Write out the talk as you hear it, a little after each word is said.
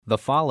The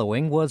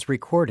following was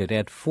recorded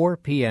at 4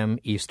 p.m.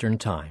 Eastern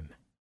Time.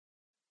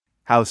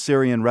 How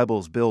Syrian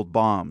rebels build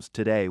bombs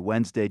today,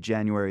 Wednesday,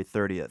 January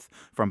 30th.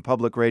 From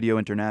Public Radio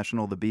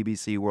International, the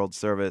BBC World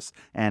Service,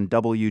 and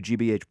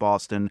WGBH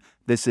Boston,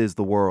 this is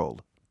The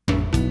World.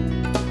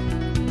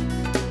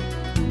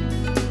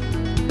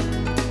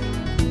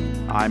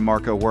 I'm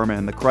Marco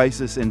Werman. The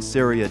crisis in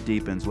Syria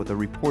deepens with a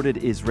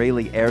reported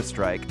Israeli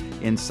airstrike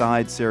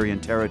inside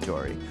Syrian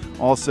territory.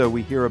 Also,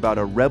 we hear about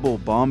a rebel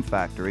bomb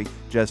factory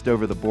just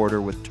over the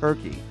border with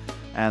Turkey.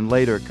 And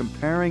later,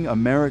 comparing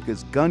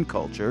America's gun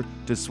culture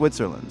to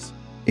Switzerland's.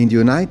 In the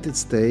United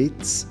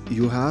States,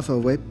 you have a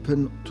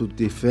weapon to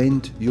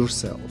defend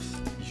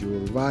yourself. Your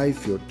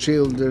wife, your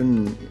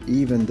children,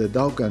 even the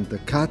dog and the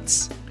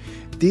cats.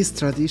 This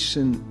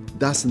tradition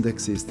doesn't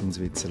exist in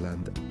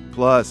Switzerland.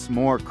 Plus,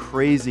 more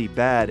crazy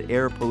bad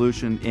air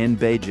pollution in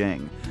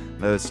Beijing.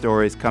 Those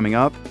stories coming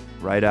up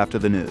right after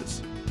the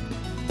news.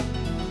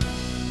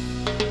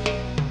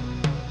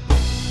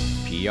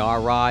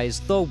 PRI's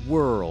The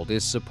World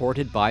is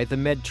supported by the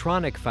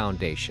Medtronic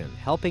Foundation,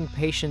 helping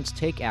patients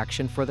take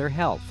action for their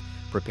health,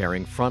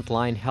 preparing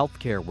frontline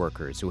healthcare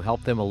workers who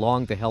help them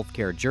along the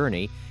healthcare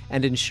journey,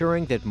 and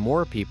ensuring that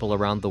more people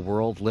around the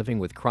world living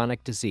with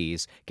chronic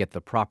disease get the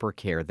proper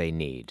care they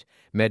need.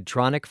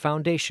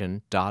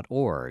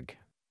 MedtronicFoundation.org.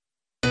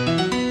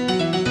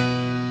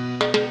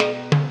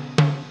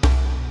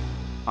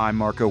 I'm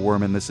Marco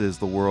Werman. This is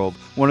The World.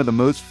 One of the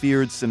most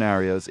feared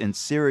scenarios in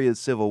Syria's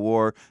civil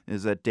war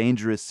is that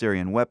dangerous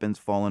Syrian weapons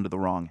fall into the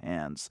wrong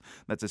hands.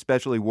 That's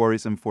especially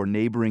worrisome for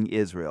neighboring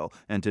Israel.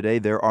 And today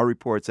there are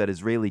reports that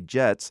Israeli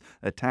jets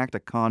attacked a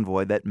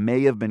convoy that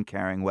may have been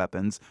carrying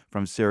weapons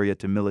from Syria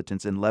to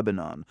militants in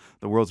Lebanon.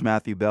 The World's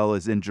Matthew Bell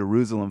is in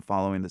Jerusalem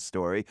following the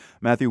story.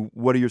 Matthew,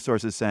 what are your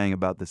sources saying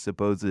about the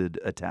supposed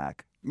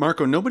attack?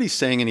 Marco, nobody's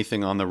saying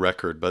anything on the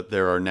record, but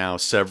there are now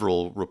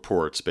several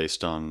reports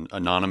based on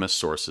anonymous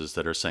sources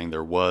that are saying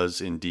there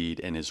was indeed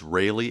an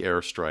Israeli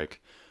airstrike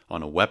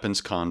on a weapons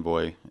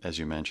convoy, as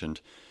you mentioned,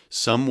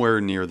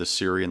 somewhere near the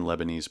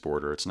Syrian-Lebanese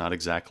border. It's not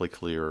exactly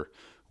clear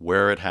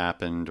where it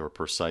happened or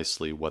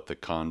precisely what the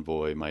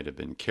convoy might have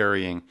been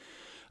carrying.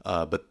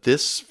 But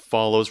this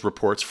follows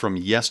reports from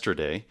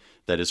yesterday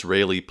that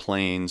Israeli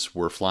planes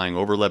were flying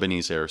over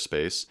Lebanese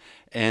airspace,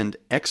 and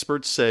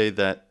experts say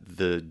that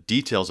the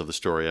details of the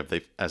story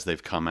as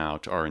they've come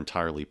out are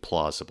entirely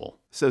plausible.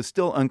 So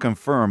still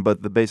unconfirmed,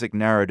 but the basic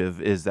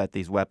narrative is that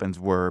these weapons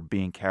were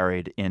being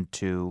carried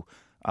into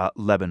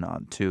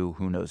Lebanon to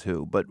who knows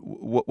who. But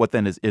what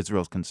then is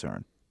Israel's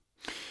concern?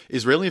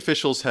 Israeli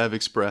officials have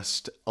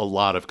expressed a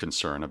lot of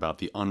concern about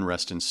the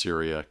unrest in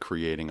Syria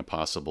creating a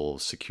possible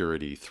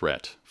security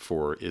threat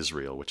for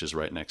Israel, which is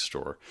right next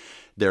door.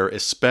 They're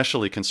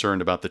especially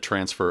concerned about the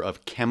transfer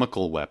of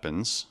chemical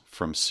weapons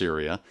from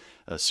Syria.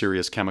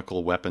 Syria's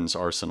chemical weapons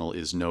arsenal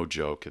is no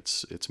joke.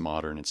 It's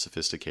modern, it's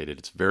sophisticated,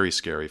 it's very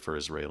scary for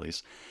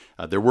Israelis.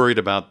 They're worried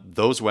about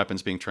those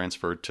weapons being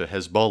transferred to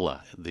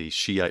Hezbollah, the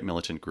Shiite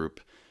militant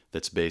group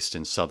that's based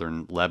in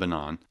southern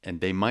Lebanon, and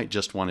they might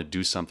just want to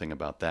do something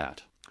about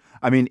that.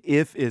 I mean,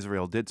 if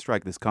Israel did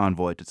strike this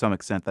convoy, to some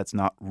extent, that's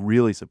not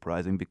really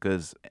surprising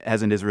because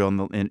hasn't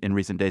Israel in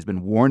recent days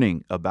been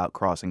warning about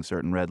crossing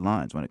certain red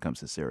lines when it comes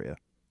to Syria?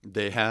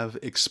 They have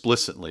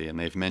explicitly, and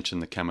they've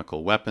mentioned the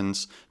chemical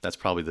weapons. That's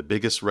probably the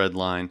biggest red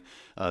line.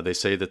 They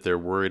say that they're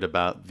worried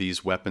about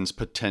these weapons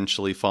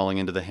potentially falling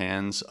into the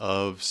hands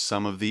of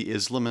some of the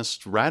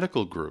Islamist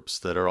radical groups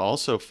that are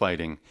also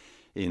fighting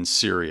in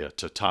Syria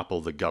to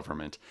topple the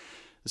government.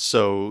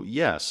 So,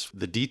 yes,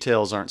 the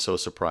details aren't so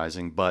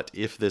surprising, but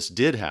if this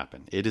did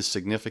happen, it is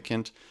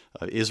significant.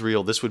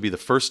 This would be the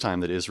first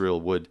time that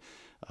Israel would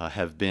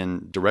have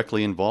been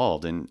directly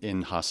involved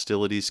in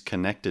hostilities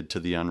connected to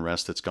the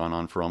unrest that's gone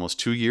on for almost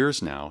 2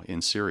 years now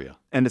in Syria.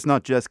 And it's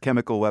not just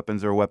chemical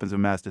weapons or weapons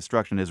of mass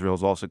destruction.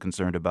 Israel's also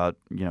concerned about,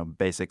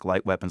 basic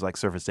light weapons like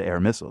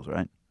surface-to-air missiles,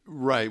 right?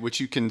 Right,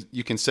 which you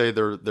can say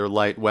they're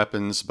light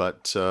weapons,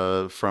 but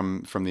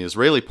from the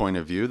Israeli point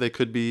of view, they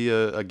could be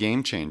a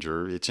game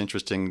changer. It's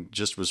interesting.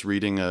 Just was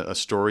reading a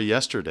story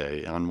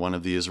yesterday on one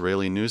of the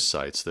Israeli news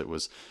sites that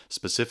was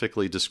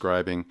specifically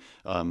describing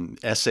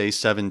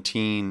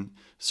SA-17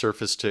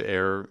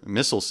 surface-to-air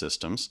missile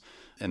systems,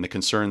 and the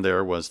concern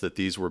there was that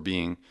these were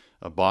being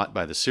bought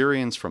by the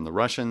Syrians from the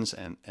Russians,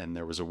 and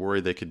there was a worry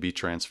they could be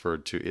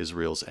transferred to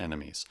Israel's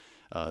enemies.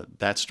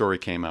 That story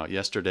came out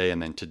yesterday,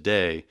 and then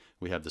today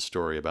we have the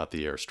story about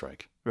the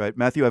airstrike. Right.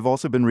 Matthew, I've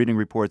also been reading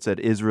reports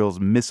that Israel's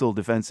missile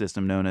defense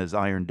system known as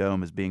Iron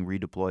Dome is being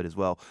redeployed as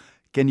well.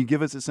 Can you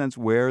give us a sense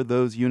where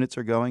those units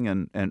are going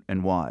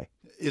and why?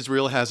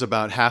 Israel has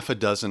about half a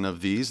dozen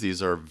of these.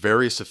 These are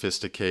very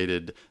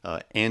sophisticated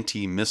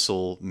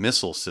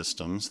anti-missile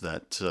systems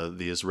that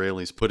the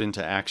Israelis put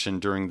into action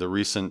during the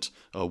recent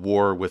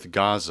war with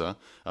Gaza.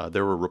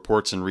 There were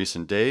reports in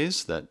recent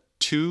days that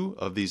 2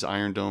 of these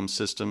Iron Dome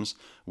systems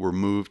were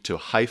moved to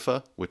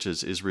Haifa, which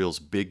is Israel's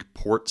big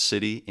port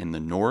city in the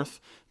north.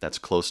 That's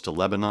close to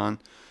Lebanon.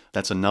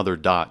 That's another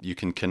dot you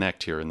can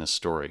connect here in this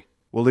story.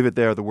 We'll leave it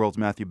there. The World's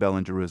Matthew Bell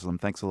in Jerusalem.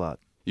 Thanks a lot.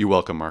 You're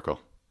welcome, Marco.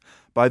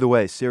 By the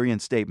way, Syrian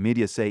state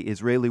media say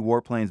Israeli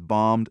warplanes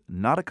bombed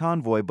not a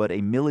convoy but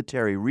a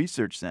military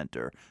research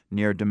center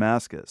near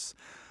Damascus.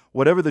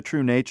 Whatever the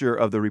true nature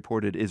of the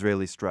reported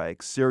Israeli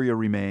strikes, Syria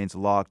remains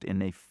locked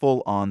in a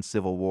full-on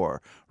civil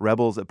war.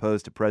 Rebels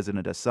opposed to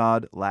President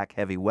Assad lack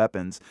heavy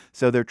weapons,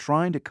 so they're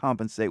trying to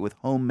compensate with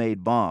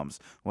homemade bombs,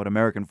 what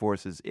American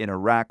forces in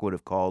Iraq would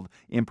have called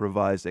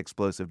improvised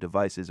explosive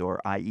devices, or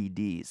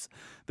IEDs.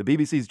 The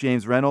BBC's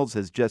James Reynolds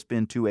has just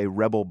been to a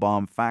rebel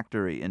bomb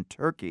factory in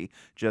Turkey,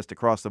 just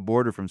across the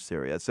border from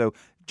Syria. So,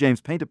 James,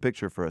 paint a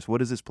picture for us. What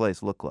does this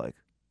place look like?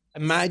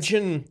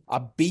 Imagine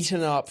a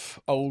beaten up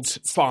old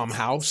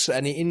farmhouse,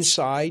 and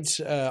inside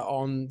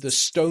on the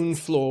stone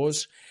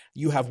floors,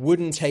 you have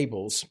wooden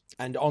tables.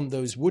 And on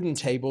those wooden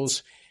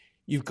tables,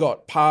 you've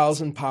got piles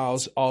and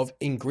piles of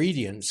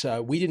ingredients.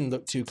 We didn't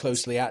look too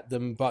closely at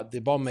them, but the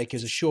bomb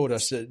makers assured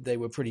us that they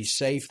were pretty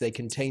safe. They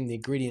contained the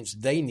ingredients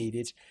they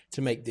needed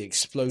to make the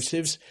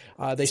explosives.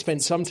 They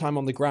spent some time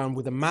on the ground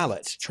with a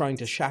mallet trying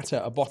to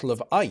shatter a bottle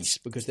of ice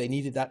because they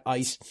needed that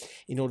ice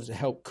in order to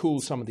help cool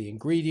some of the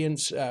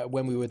ingredients.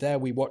 When we were there,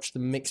 we watched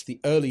them mix the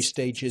early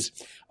stages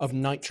of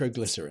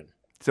nitroglycerin.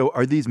 So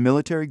are these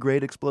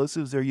military-grade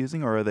explosives they're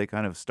using, or are they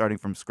kind of starting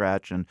from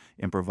scratch and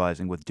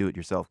improvising with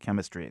do-it-yourself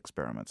chemistry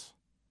experiments?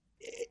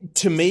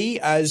 To me,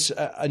 as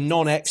a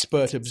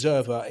non-expert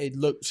observer, it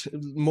looked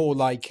more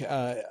like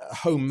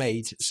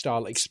homemade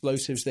style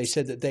explosives. They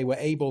said that they were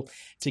able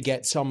to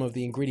get some of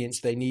the ingredients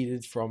they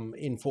needed from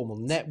informal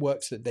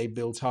networks that they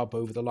built up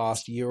over the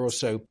last year or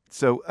so.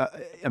 So,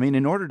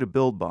 in order to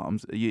build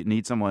bombs, you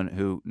need someone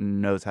who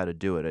knows how to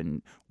do it.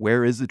 And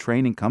where is the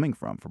training coming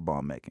from for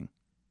bomb making?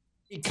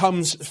 It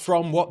comes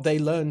from what they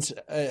learned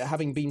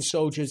having been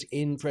soldiers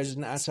in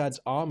President Assad's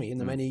army in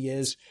the many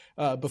years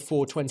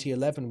before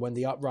 2011 when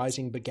the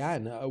uprising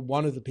began.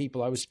 One of the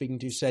people I was speaking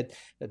to said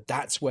that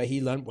that's where he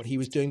learned what he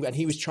was doing, and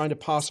he was trying to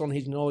pass on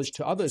his knowledge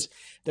to others.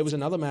 There was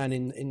another man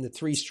in the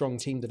three-strong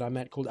team that I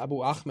met called Abu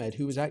Ahmed,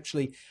 who was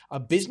actually a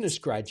business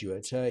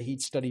graduate.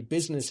 He'd studied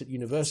business at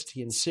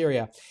university in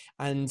Syria,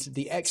 and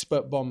the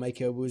expert bomb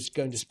maker was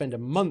going to spend a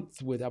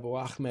month with Abu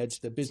Ahmed,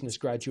 the business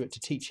graduate,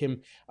 to teach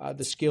him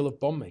the skill of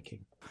bomb making.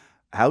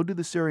 How do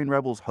the Syrian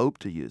rebels hope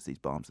to use these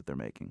bombs that they're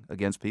making?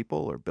 Against people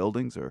or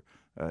buildings or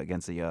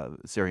against the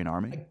Syrian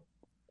army?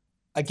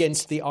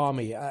 Against the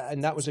army.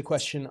 And that was a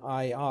question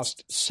I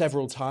asked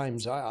several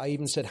times. I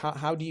even said,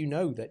 how do you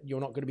know that you're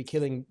not going to be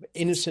killing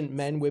innocent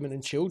men, women,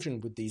 and children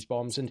with these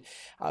bombs? And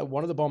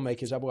one of the bomb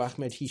makers, Abu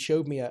Ahmed, he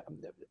showed me a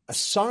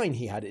sign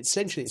he had.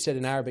 Essentially, it said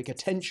in Arabic,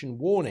 attention,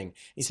 warning.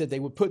 He said they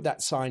would put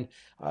that sign,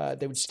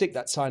 they would stick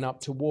that sign up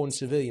to warn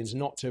civilians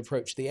not to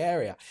approach the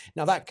area.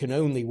 Now, that can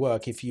only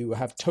work if you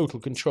have total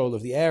control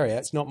of the area.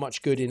 It's not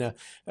much good in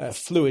a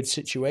fluid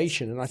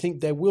situation. And I think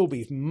there will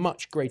be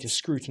much greater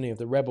scrutiny of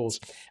the rebels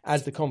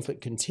as the conflict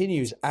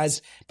continues,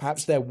 as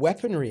perhaps their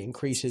weaponry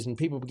increases and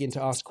people begin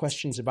to ask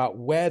questions about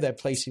where they're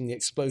placing the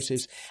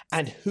explosives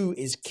and who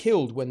is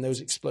killed when those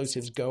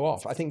explosives go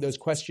off. I think those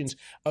questions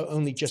are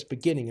only just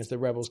beginning as the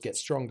rebels get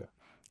stronger.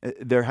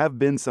 There have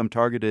been some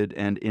targeted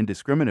and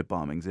indiscriminate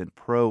bombings in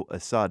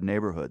pro-Assad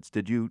neighborhoods.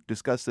 Did you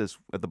discuss this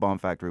at the bomb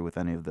factory with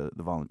any of the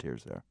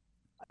volunteers there?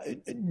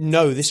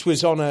 No, this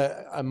was on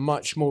a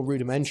much more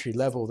rudimentary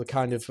level, the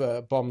kind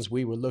of bombs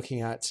we were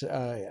looking at.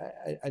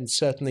 And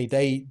certainly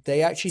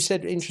they actually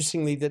said,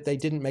 interestingly, that they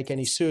didn't make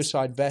any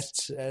suicide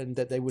vests and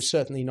that they were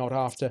certainly not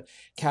after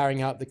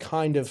carrying out the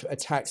kind of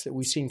attacks that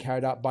we've seen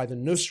carried out by the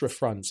Nusra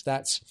Front.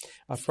 That's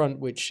a front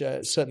which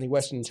certainly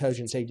Western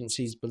intelligence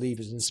agencies believe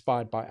is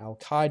inspired by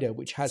al-Qaeda,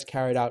 which has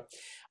carried out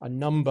a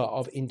number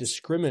of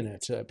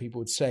indiscriminate, people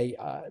would say,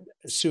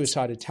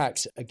 suicide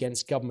attacks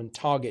against government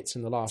targets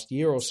in the last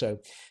year or so.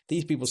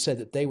 These people said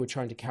that they were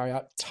trying to carry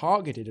out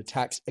targeted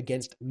attacks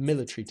against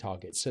military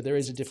targets. So there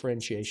is a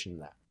differentiation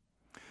there.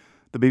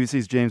 The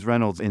BBC's James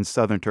Reynolds in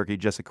southern Turkey,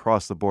 just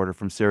across the border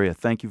from Syria.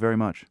 Thank you very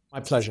much.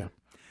 My pleasure.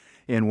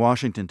 In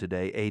Washington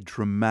today, a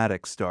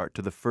dramatic start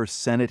to the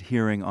first Senate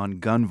hearing on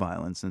gun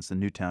violence since the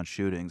Newtown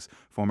shootings.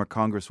 Former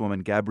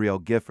Congresswoman Gabrielle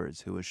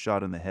Giffords, who was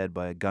shot in the head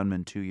by a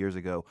gunman 2 years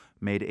ago,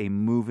 made a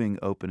moving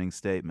opening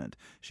statement.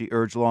 She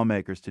urged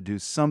lawmakers to do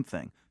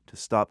something to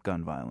stop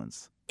gun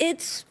violence.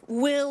 It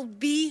will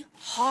be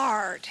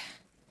hard,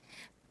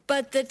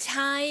 but the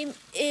time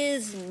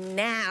is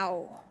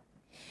now.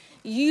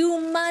 You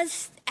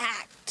must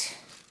act.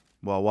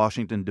 While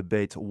Washington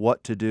debates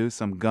what to do,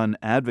 some gun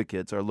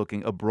advocates are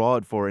looking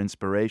abroad for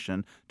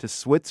inspiration to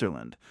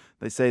Switzerland.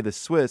 They say the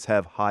Swiss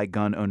have high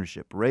gun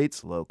ownership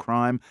rates, low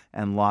crime,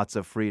 and lots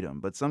of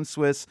freedom. But some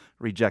Swiss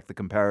reject the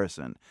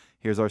comparison.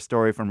 Here's our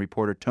story from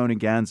reporter Tony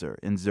Ganzer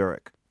in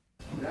Zurich.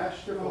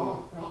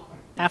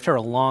 After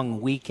a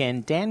long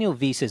weekend, Daniel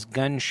Wies's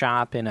gun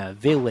shop in a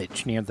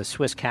village near the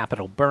Swiss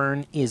capital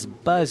Bern is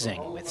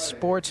buzzing with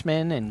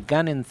sportsmen and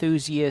gun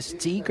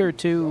enthusiasts eager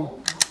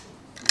to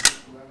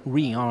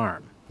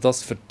rearm.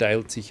 Das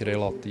verteilt sich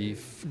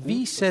relativ.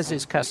 Wies says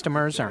his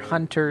customers are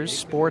hunters,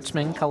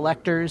 sportsmen,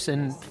 collectors,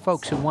 and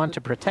folks who want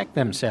to protect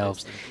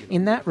themselves.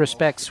 In that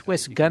respect,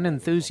 Swiss gun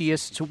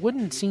enthusiasts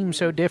wouldn't seem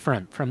so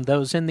different from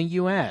those in the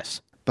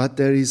U.S. But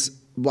there is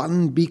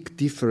one big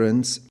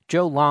difference.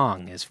 Joe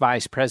Long is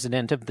vice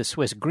president of the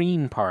Swiss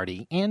Green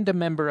Party and a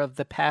member of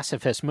the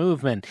pacifist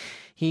movement.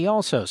 He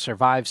also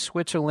survived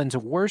Switzerland's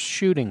worst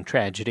shooting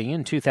tragedy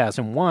in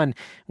 2001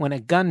 when a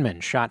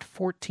gunman shot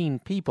 14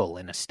 people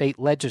in a state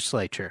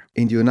legislature.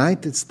 In the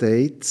United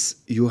States,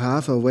 you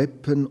have a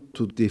weapon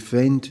to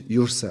defend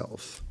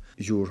yourself.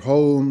 Your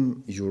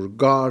home, your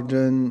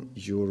garden,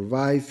 your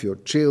wife, your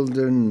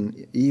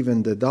children,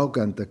 even the dog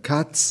and the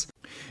cats.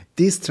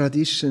 This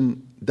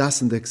tradition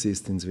doesn't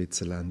exist in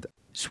Switzerland.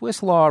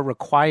 Swiss law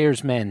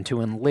requires men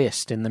to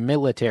enlist in the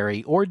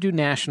military or do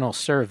national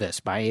service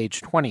by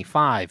age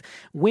 25.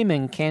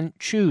 Women can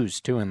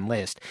choose to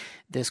enlist.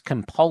 This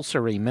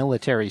compulsory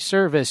military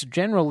service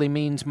generally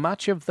means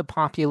much of the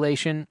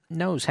population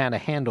knows how to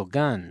handle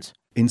guns.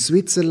 In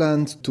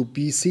Switzerland, to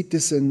be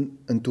citizen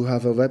and to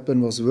have a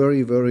weapon was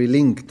very, very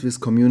linked with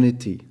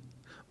community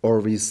or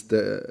with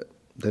the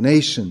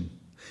nation.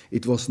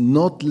 It was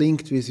not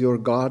linked with your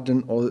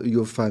garden or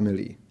your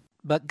family.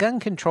 But gun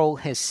control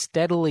has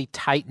steadily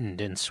tightened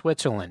in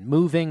Switzerland,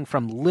 moving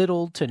from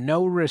little to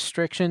no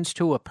restrictions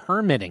to a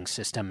permitting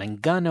system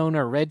and gun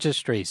owner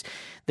registries.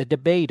 The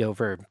debate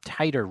over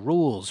tighter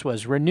rules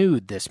was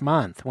renewed this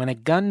month when a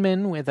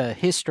gunman with a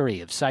history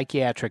of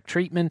psychiatric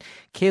treatment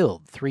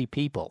killed 3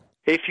 people.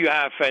 If you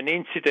have an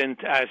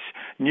incident as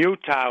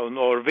Newtown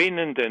or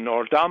Winnenden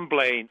or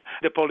Dunblane,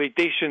 the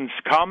politicians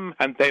come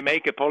and they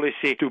make a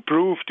policy to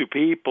prove to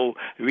people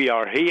we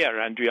are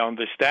here and we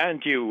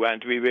understand you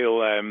and we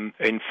will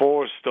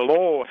enforce the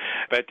law.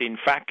 But in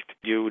fact,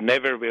 you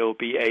never will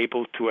be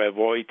able to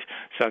avoid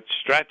such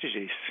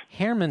strategies.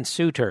 Herman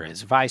Suter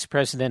is vice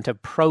president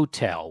of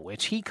Protel,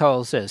 which he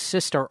calls a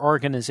sister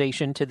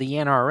organization to the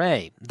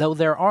NRA, though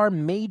there are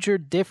major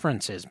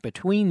differences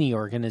between the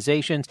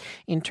organizations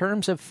in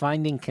terms of finding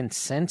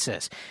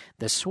consensus.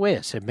 The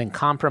Swiss have been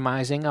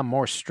compromising on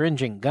more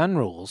stringent gun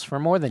rules for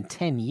more than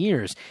 10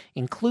 years,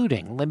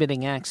 including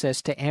limiting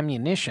access to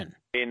ammunition.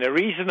 In a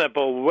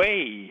reasonable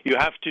way, you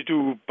have to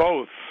do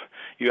both.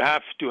 You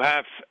have to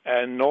have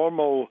a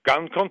normal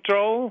gun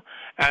control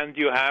and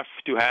you have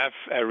to have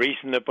a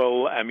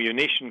reasonable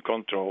ammunition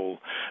control.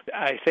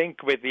 I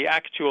think with the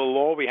actual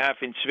law we have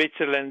in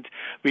Switzerland,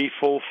 we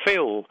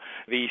fulfill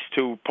these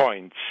 2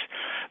 points.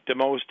 The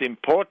most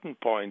important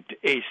point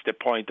is the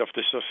point of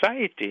the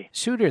society.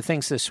 Suter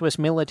thinks the Swiss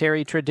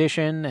military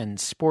tradition and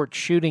sport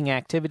shooting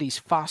activities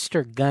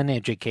foster gun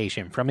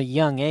education from a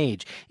young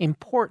age,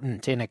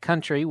 important in a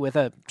country with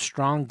a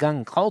strong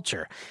gun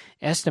culture.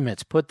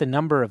 Estimates put the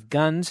number of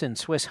guns in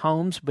Swiss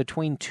homes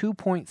between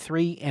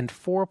 2.3 and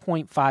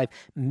 4.5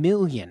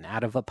 million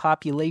out of a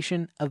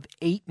population of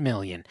 8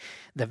 million.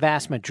 The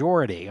vast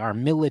majority are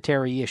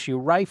military-issue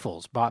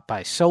rifles bought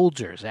by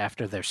soldiers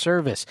after their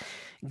service.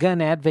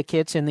 Gun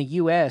advocates in the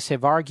U.S.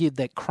 have argued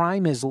that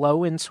crime is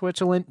low in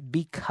Switzerland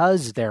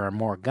because there are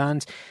more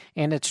guns,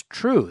 and it's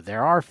true,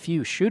 there are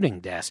few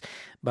shooting deaths.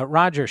 But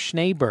Roger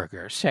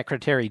Schneeberger,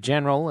 Secretary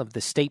General of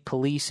the State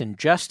Police and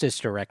Justice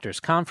Directors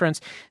Conference,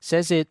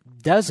 says it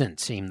doesn't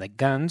seem that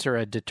guns are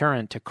a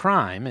deterrent to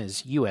crime,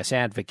 as U.S.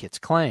 advocates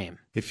claim.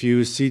 If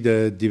you see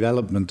the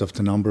development of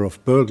the number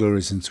of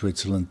burglaries in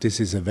Switzerland, this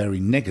is a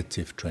very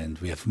negative trend.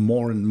 We have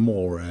more and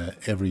more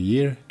every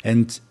year.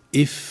 And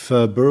if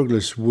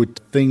burglars would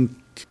think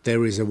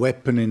there is a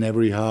weapon in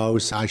every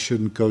house, I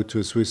shouldn't go to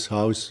a Swiss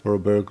house for a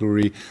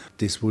burglary,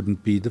 this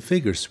wouldn't be the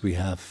figures we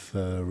have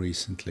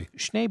recently.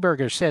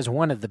 Schneeberger says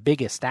one of the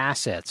biggest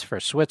assets for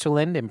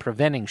Switzerland in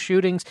preventing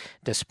shootings,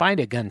 despite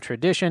a gun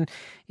tradition,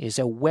 is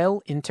a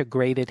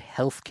well-integrated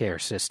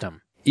healthcare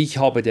system. Ich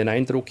habe den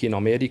Eindruck, in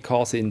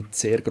Amerika sind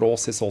sehr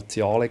große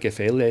soziale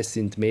Gefälle. Es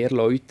sind mehr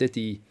Leute,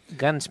 die...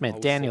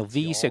 Gunsmith Daniel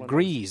Wies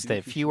agrees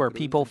that fewer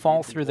people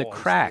fall through the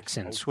cracks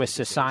in Swiss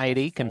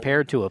society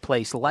compared to a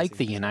place like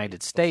the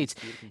United States,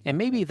 and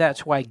maybe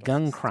that's why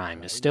gun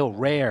crime is still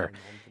rare.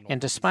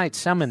 And despite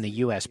some in the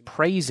U.S.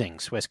 praising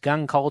Swiss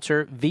gun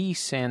culture,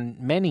 Wies and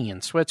many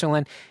in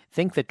Switzerland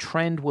think the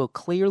trend will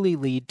clearly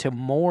lead to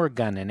more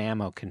gun and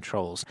ammo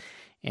controls,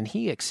 and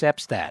he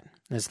accepts that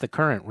as the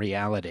current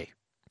reality.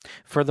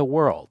 For The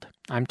World,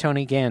 I'm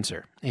Tony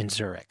Ganser in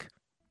Zurich.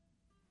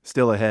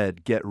 Still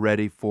ahead, get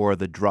ready for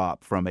the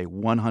drop from a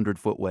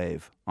 100-foot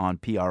wave on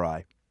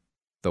PRI.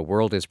 The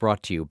World is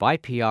brought to you by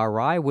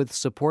PRI with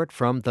support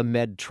from the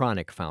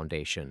Medtronic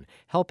Foundation,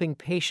 helping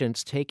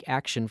patients take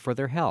action for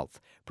their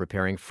health,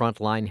 preparing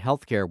frontline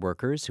healthcare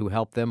workers who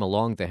help them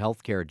along the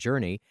healthcare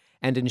journey,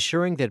 and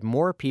ensuring that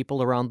more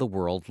people around the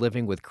world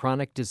living with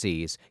chronic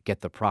disease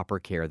get the proper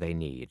care they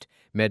need.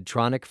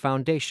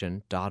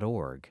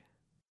 MedtronicFoundation.org.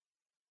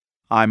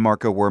 I'm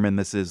Marco Werman.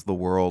 This is The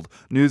World.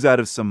 News out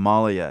of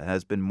Somalia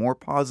has been more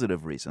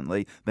positive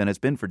recently than it's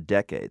been for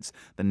decades.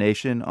 The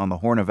nation on the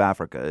Horn of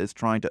Africa is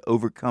trying to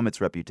overcome its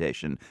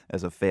reputation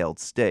as a failed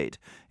state.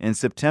 In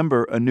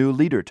September, a new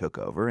leader took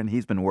over, and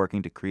he's been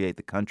working to create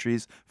the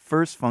country's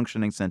first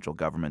functioning central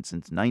government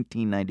since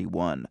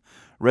 1991.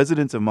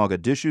 Residents of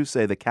Mogadishu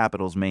say the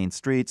capital's main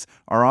streets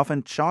are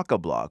often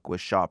chock-a-block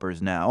with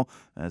shoppers now,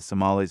 as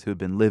Somalis who've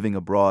been living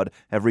abroad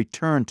have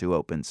returned to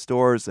open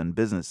stores and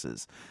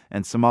businesses.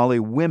 And Somali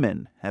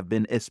women have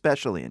been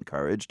especially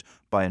encouraged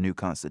by a new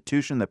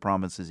constitution that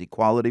promises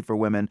equality for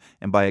women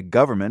and by a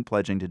government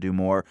pledging to do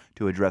more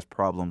to address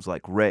problems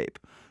like rape.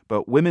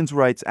 But women's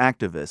rights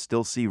activists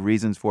still see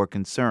reasons for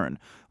concern.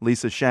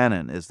 Lisa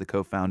Shannon is the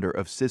co-founder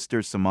of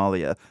Sisters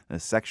Somalia, a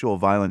sexual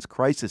violence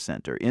crisis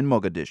center in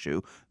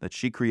Mogadishu that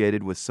she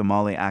created with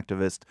Somali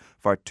activist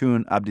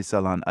Fartun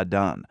Abdisalan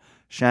Adan.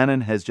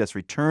 Shannon has just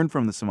returned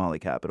from the Somali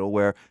capital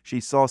where she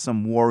saw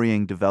some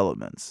worrying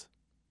developments.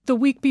 The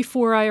week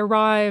before I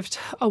arrived,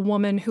 a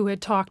woman who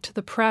had talked to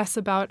the press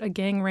about a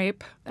gang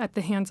rape at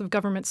the hands of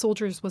government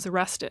soldiers was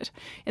arrested.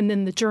 And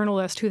then the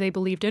journalist who they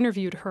believed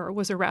interviewed her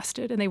was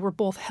arrested, and they were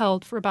both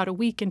held for about a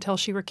week until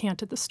she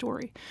recanted the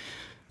story.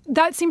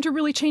 That seemed to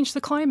really change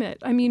the climate.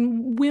 I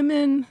mean,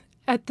 women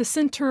at the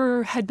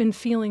center had been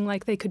feeling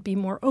like they could be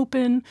more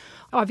open.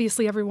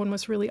 Obviously, everyone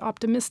was really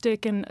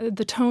optimistic, and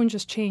the tone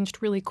just changed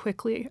really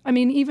quickly. I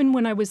mean, even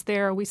when I was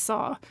there, we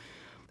saw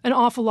an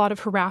awful lot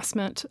of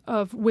harassment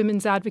of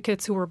women's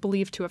advocates who were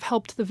believed to have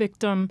helped the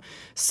victim.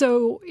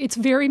 So it's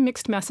very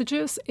mixed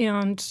messages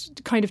and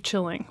kind of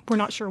chilling. We're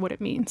not sure what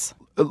it means.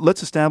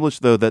 Let's establish,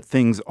 though, that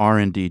things are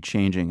indeed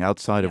changing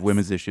outside of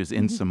women's issues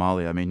in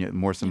Somalia. I mean,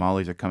 more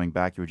Somalis are coming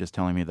back. You were just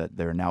telling me that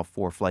there are now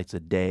 4 flights a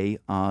day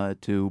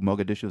to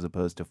Mogadishu as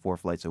opposed to 4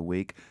 flights a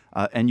week.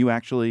 And you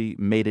actually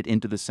made it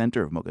into the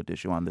center of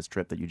Mogadishu on this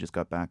trip that you just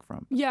got back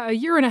from. Yeah, a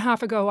year and a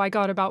half ago, I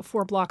got about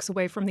 4 blocks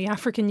away from the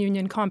African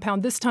Union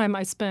compound. This time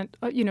I spent,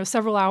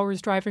 several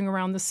hours driving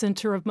around the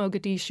center of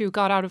Mogadishu,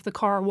 got out of the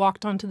car,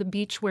 walked onto the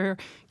beach where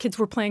kids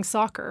were playing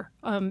soccer.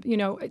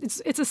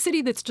 It's a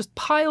city that's just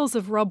piles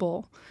of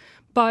rubble.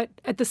 But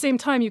at the same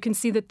time, you can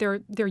see that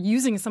they're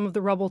using some of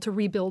the rubble to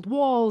rebuild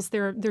walls.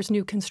 There's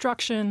new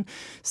construction.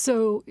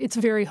 So it's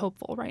very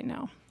hopeful right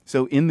now.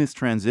 So in this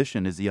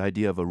transition, is the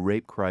idea of a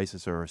rape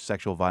crisis or a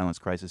sexual violence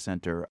crisis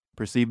center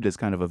perceived as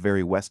kind of a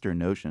very Western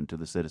notion to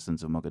the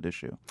citizens of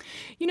Mogadishu?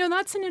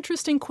 That's an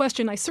interesting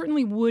question. I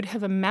certainly would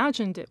have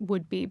imagined it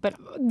would be. But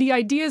the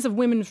ideas of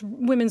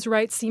women's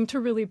rights seem to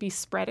really be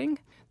spreading.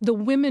 The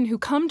women who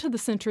come to the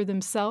center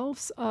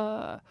themselves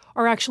are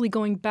actually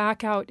going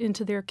back out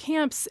into their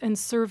camps and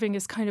serving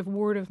as kind of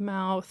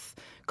word-of-mouth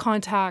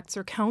contacts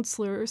or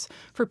counselors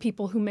for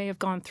people who may have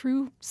gone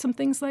through some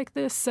things like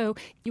this. So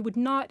you would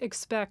not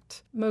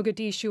expect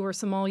Mogadishu or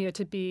Somalia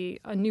to be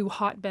a new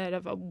hotbed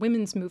of a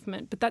women's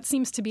movement, but that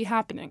seems to be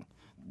happening.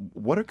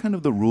 What are kind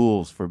of the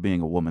rules for being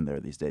a woman there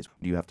these days?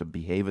 Do you have to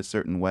behave a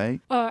certain way?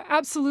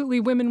 Absolutely.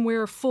 Women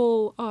wear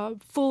full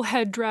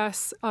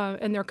headdress,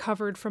 and they're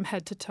covered from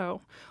head to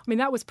toe. I mean,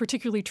 that was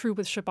particularly true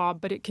with Shabab,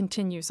 but it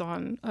continues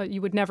on.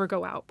 You would never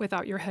go out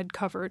without your head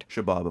covered.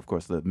 Shabab, of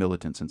course, the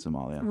militants in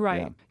Somalia.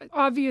 Right. Yeah.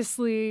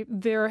 Obviously,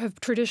 there have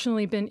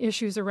traditionally been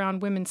issues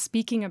around women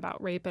speaking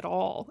about rape at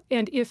all.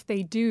 And if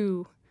they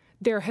do,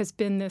 there has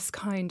been this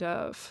kind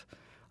of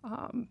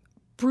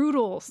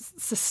brutal,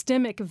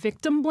 systemic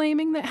victim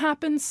blaming that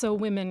happens. So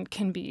women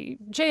can be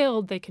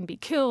jailed, they can be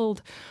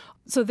killed.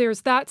 So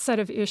there's that set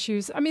of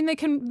issues. I mean, they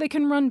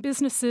can run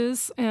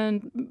businesses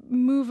and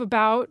move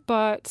about,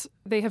 but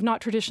they have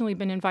not traditionally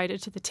been invited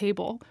to the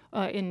table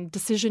in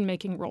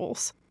decision-making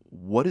roles.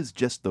 What is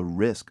just the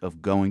risk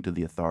of going to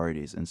the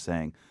authorities and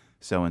saying,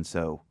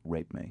 so-and-so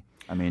raped me?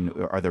 I mean,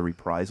 are there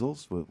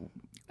reprisals?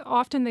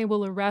 Often they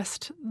will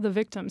arrest the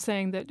victim,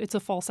 saying that it's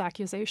a false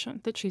accusation,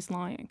 that she's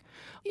lying.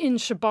 In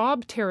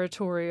Shabab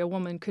territory, a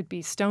woman could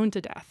be stoned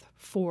to death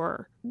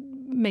for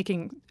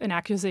making an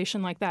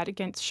accusation like that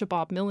against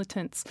Shabab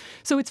militants.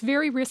 So it's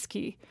very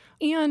risky.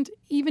 And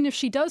even if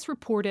she does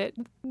report it,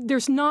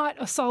 there's not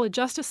a solid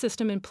justice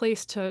system in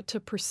place to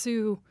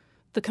pursue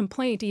the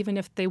complaint, even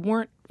if they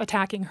weren't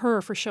attacking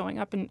her for showing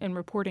up and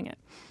reporting it.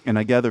 And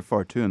I gather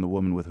Fartun, the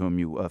woman with whom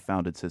you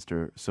founded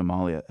Sister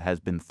Somalia, has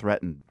been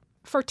threatened.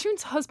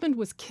 Fartun's husband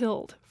was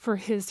killed for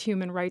his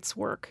human rights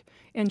work,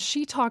 and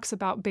she talks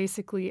about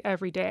basically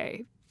every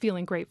day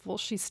feeling grateful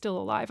she's still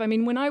alive. I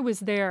mean, when I was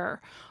there,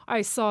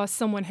 I saw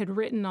someone had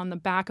written on the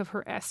back of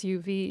her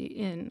SUV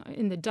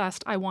in the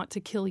dust, "I want to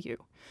kill you."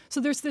 So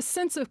there's this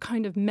sense of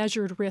kind of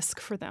measured risk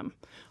for them,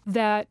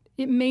 that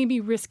it may be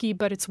risky,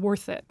 but it's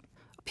worth it.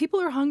 People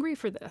are hungry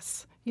for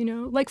this,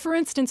 Like, for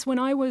instance, when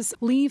I was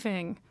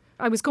leaving,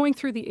 I was going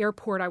through the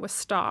airport, I was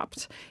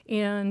stopped,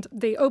 and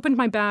they opened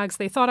my bags.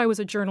 They thought I was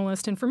a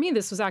journalist, and for me,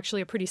 this was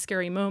actually a pretty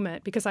scary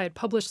moment because I had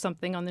published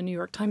something on the New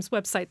York Times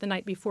website the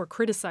night before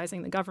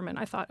criticizing the government.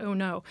 I thought, oh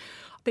no.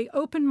 They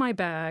opened my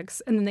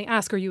bags, and then they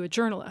ask, "Are you a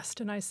journalist?"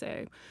 And I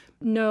say,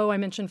 "No, I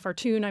mentioned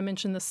Fartun, I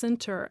mentioned the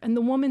center." And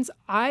the woman's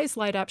eyes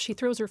light up. She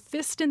throws her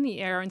fist in the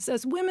air and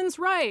says, "Women's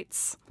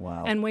rights!"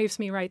 Wow. And waves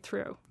me right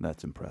through.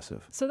 That's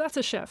impressive. So that's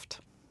a shift.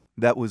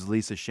 That was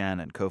Lisa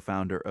Shannon,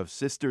 co-founder of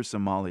Sisters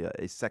Somalia,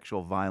 a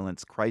sexual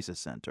violence crisis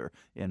center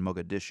in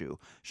Mogadishu.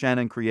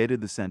 Shannon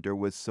created the center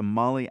with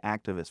Somali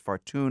activist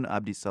Fartun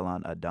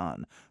Abdisalan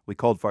Adan. We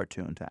called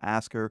Fartun to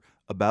ask her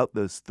about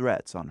those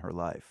threats on her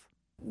life.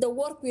 The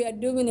work we are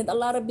doing, it, a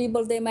lot of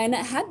people, they might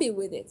not happy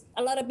with it.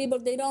 A lot of people,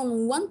 they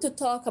don't want to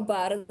talk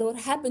about it, what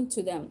happened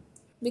to them,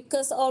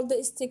 because all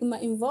the stigma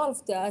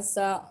involved as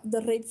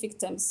the rape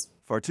victims.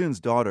 Fartoon's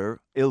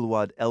daughter,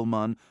 Ilwad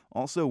Elman,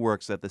 also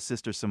works at the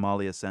Sister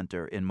Somalia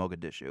Center in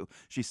Mogadishu.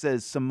 She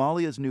says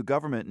Somalia's new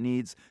government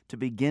needs to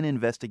begin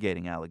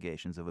investigating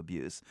allegations of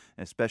abuse,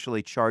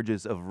 especially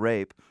charges of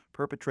rape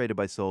perpetrated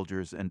by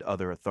soldiers and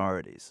other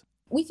authorities.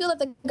 We feel that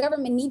the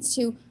government needs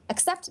to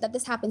accept that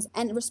this happens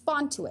and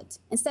respond to it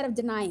instead of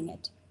denying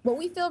it. What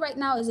we feel right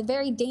now is a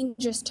very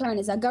dangerous turn,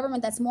 is a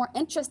government that's more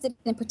interested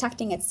in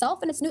protecting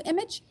itself and its new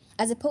image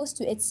as opposed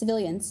to its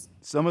civilians.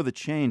 Some of the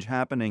change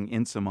happening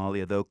in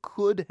Somalia, though,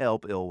 could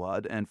help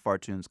Ilwad and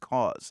Fartoon's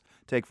cause.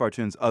 Take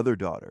Fartoon's other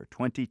daughter,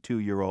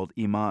 22-year-old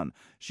Iman.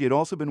 She had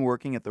also been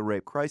working at the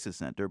Rape Crisis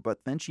Center,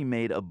 but then she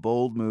made a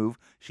bold move.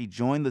 She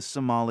joined the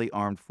Somali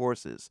Armed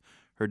Forces.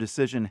 Her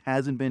decision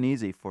hasn't been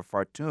easy for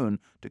Fartoon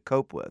to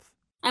cope with.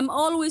 I'm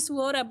always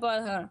worried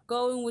about her,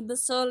 going with the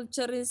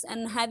soldiers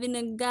and having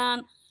a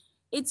gun.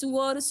 It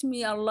worries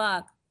me a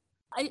lot.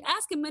 I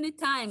asked her many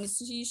times,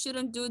 you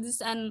shouldn't do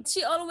this. And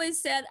she always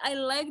said, I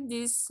like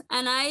this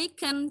and I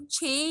can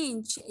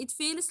change. It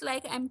feels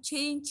like I'm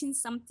changing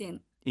something.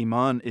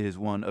 Iman is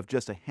one of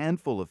just a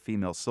handful of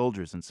female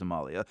soldiers in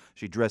Somalia.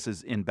 She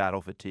dresses in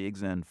battle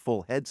fatigues and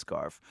full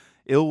headscarf.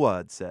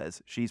 Ilwad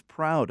says she's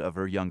proud of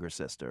her younger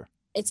sister.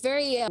 It's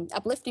very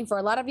uplifting for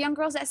a lot of young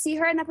girls that see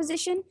her in that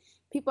position.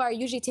 People are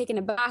usually taken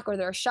aback or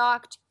they're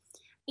shocked.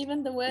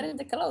 Even the wearing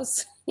the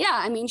clothes. Yeah,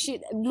 I mean,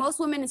 most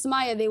women in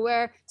Somalia, they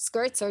wear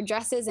skirts or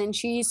dresses, and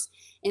she's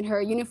in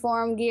her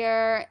uniform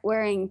gear,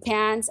 wearing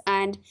pants,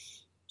 and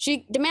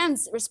she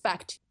demands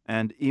respect.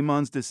 And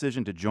Iman's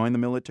decision to join the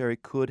military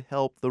could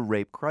help the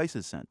Rape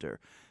Crisis Center.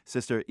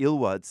 Sister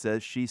Ilwad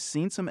says she's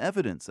seen some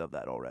evidence of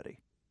that already.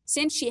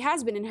 Since she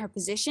has been in her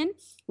position,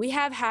 we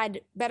have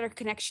had better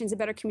connections and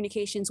better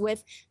communications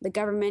with the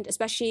government,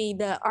 especially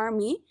the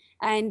army.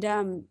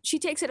 And she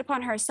takes it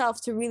upon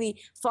herself to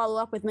really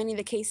follow up with many of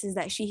the cases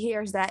that she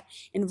hears that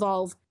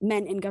involve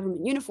men in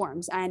government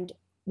uniforms and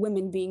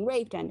women being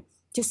raped, and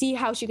to see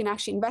how she can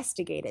actually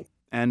investigate it.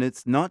 And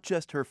it's not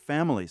just her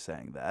family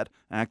saying that.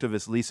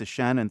 Activist Lisa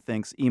Shannon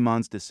thinks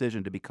Iman's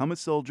decision to become a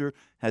soldier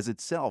has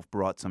itself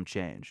brought some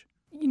change.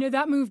 You know,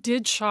 that move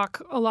did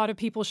shock a lot of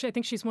people. I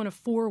think she's one of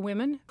 4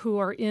 women who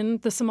are in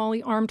the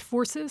Somali Armed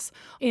Forces,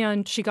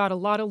 and she got a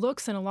lot of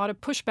looks and a lot of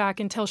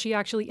pushback until she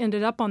actually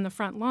ended up on the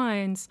front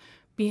lines,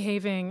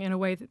 behaving in a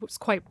way that was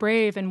quite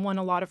brave and won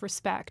a lot of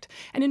respect.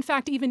 And in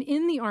fact, even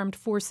in the armed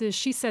forces,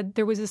 she said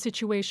there was a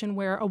situation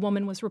where a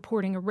woman was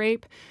reporting a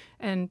rape,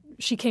 and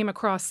she came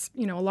across,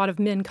 a lot of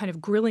men kind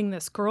of grilling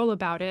this girl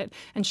about it,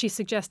 and she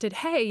suggested,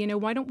 hey,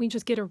 why don't we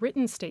just get a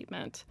written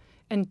statement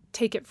and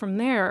take it from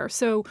there?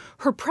 So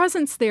her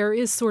presence there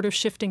is sort of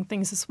shifting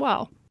things as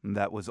well.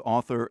 That was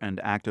author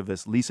and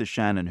activist Lisa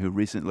Shannon, who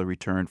recently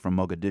returned from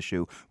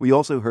Mogadishu. We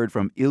also heard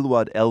from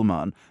Ilwad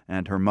Elman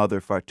and her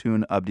mother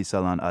Fartoon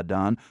Abdisalan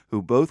Adan,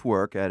 who both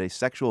work at a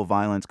sexual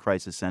violence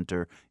crisis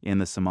center in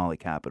the Somali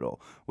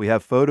capital. We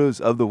have photos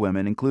of the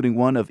women, including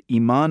one of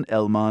Iman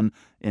Elman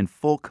in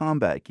full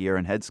combat gear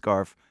and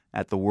headscarf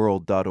at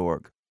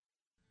theworld.org.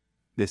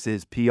 This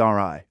is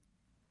PRI.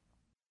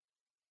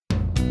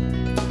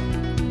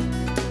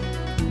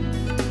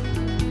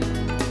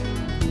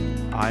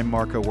 I'm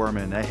Marco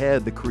Werman.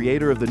 Ahead, the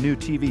creator of the new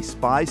TV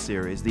spy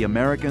series, The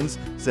Americans,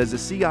 says the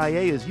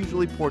CIA is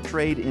usually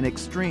portrayed in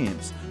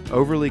extremes,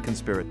 overly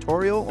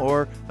conspiratorial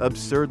or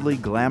absurdly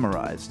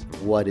glamorized.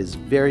 What is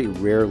very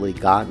rarely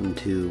gotten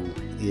to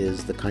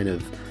is the kind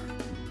of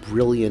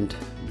brilliant,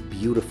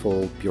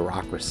 beautiful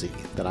bureaucracy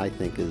that I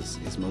think is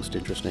most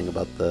interesting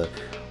about the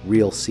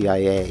real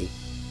CIA.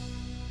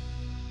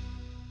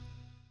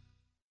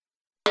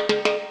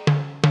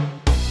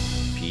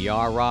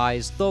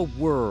 PRI's The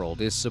World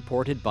is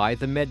supported by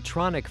the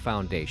Medtronic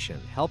Foundation,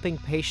 helping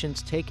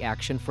patients take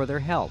action for their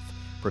health,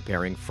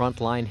 preparing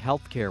frontline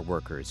healthcare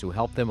workers who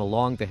help them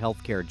along the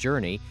healthcare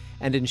journey,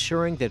 and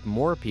ensuring that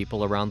more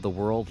people around the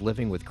world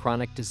living with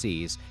chronic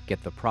disease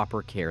get the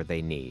proper care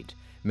they need.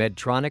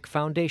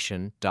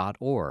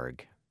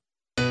 MedtronicFoundation.org.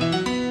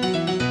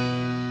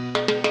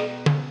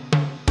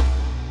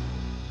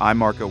 I'm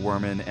Marco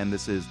Werman, and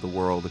this is The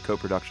World, a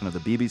co-production of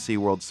the BBC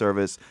World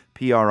Service,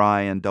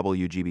 PRI, and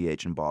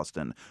WGBH in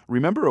Boston.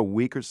 Remember a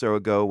week or so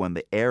ago when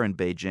the air in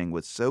Beijing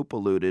was so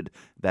polluted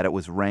that it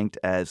was ranked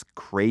as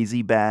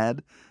crazy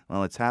bad?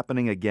 Well, it's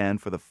happening again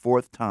for the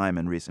 4th time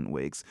in recent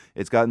weeks.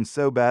 It's gotten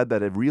so bad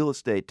that a real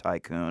estate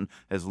tycoon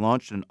has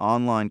launched an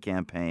online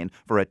campaign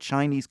for a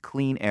Chinese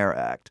Clean Air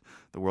Act.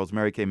 The world's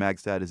Mary Kay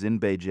Magstad is in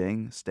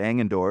Beijing, staying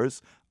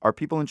indoors. Are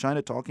people in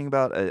China talking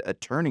about a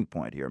turning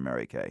point here,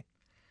 Mary Kay?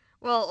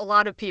 Well, a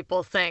lot of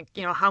people think,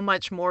 how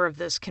much more of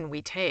this can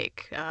we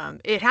take?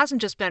 It hasn't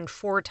just been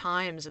 4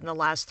 times in the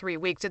last 3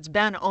 weeks. It's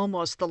been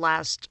almost the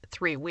last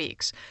 3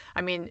 weeks.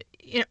 I mean,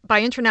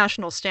 by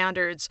international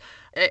standards,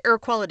 air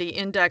quality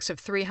index of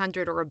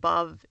 300 or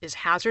above is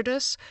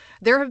hazardous.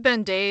 There have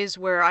been days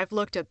where I've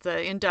looked at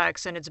the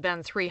index and it's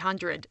been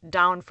 300,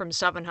 down from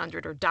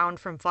 700 or down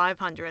from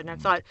 500. And I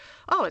thought,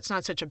 oh, it's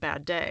not such a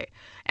bad day.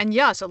 And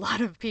yes, a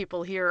lot of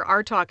people here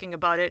are talking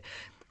about it.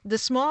 The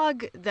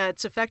smog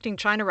that's affecting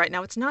China right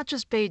now, it's not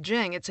just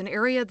Beijing. It's an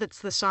area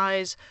that's the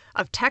size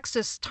of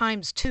Texas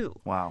times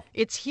 2. Wow.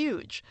 It's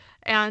huge.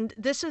 And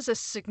this is a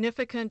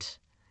significant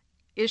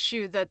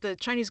issue that the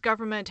Chinese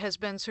government has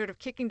been sort of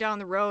kicking down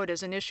the road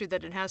as an issue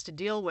that it has to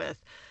deal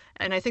with.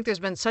 And I think there's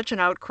been such an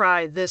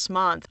outcry this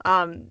month.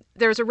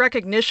 There's a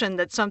recognition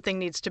that something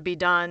needs to be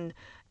done,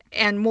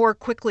 and more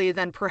quickly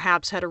than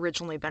perhaps had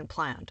originally been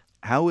planned.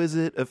 How is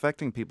it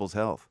affecting people's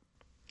health?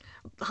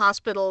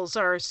 Hospitals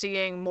are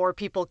seeing more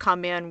people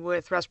come in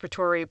with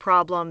respiratory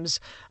problems.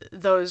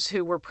 Those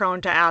who were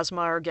prone to asthma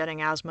are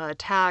getting asthma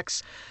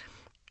attacks.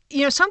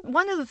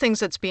 One of the things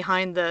that's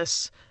behind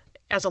this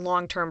as a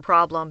long-term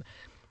problem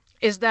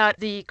is that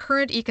the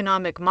current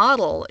economic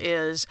model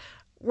is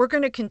we're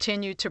going to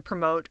continue to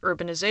promote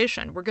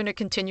urbanization. We're going to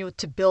continue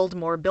to build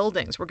more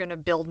buildings. We're going to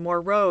build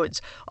more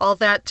roads. All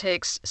that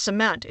takes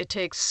cement. It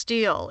takes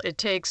steel. It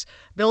takes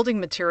building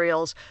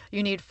materials.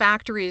 You need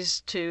factories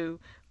to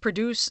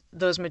produce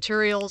those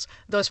materials.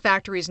 Those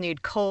factories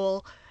need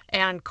coal,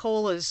 and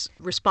coal is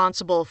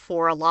responsible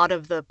for a lot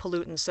of the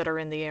pollutants that are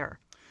in the air.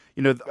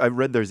 I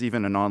read there's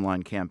even an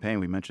online campaign,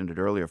 we mentioned it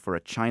earlier, for a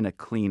China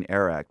Clean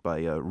Air Act by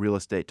real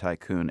estate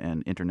tycoon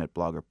and internet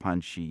blogger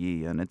Pan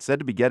Shiyi, and it's said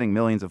to be getting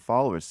millions of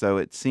followers. So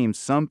it seems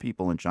some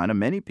people in China,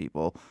 many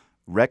people,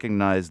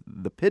 recognize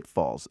the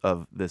pitfalls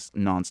of this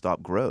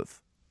nonstop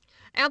growth.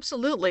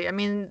 Absolutely. I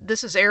mean,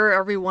 this is air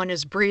everyone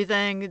is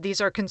breathing. These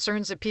are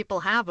concerns that people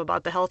have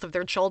about the health of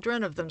their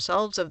children, of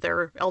themselves, of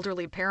their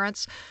elderly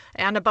parents,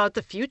 and about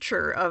the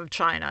future of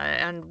China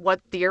and what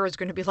the air is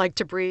going to be like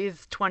to breathe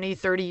 20,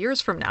 30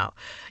 years from now.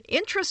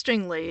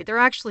 Interestingly, there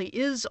actually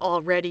is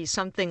already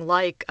something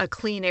like a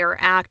Clean Air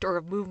Act or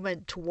a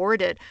movement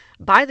toward it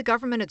by the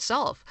government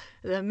itself.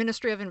 The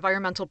Ministry of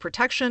Environmental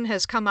Protection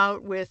has come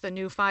out with a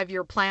new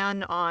 5-year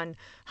plan on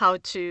how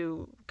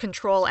to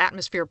control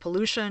atmosphere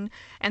pollution.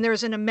 And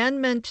there's an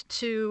amendment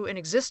to an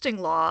existing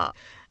law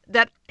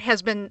that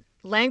has been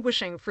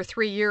languishing for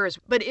 3 years.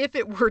 But if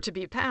it were to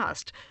be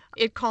passed,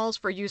 it calls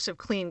for use of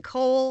clean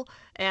coal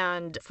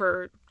and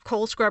for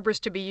coal scrubbers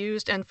to be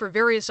used and for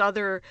various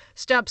other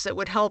steps that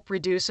would help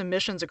reduce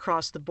emissions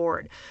across the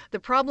board. The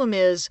problem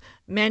is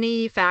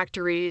many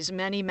factories,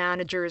 many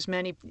managers,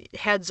 many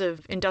heads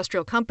of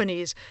industrial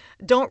companies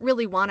don't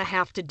really want to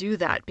have to do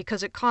that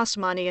because it costs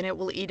money and it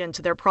will eat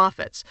into their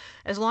profits.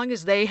 As long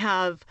as they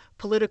have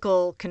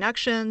political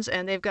connections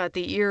and they've got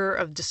the ear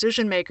of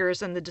decision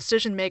makers and the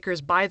decision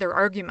makers buy their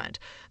argument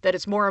that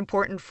it's more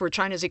important for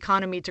China's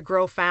economy to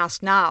grow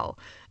fast now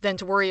than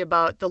to worry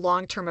about the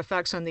long-term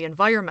effects on the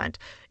environment,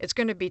 it's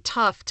going to be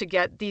tough to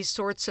get these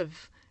sorts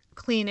of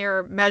clean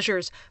air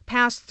measures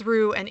passed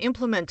through and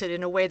implemented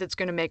in a way that's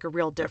going to make a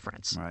real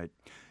difference. Right.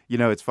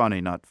 It's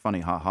funny, not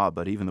funny, haha,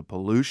 but even the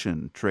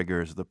pollution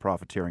triggers the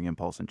profiteering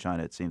impulse in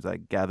China. It seems I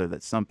gather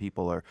that some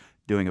people are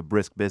doing a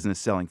brisk business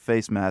selling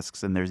face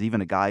masks, and there's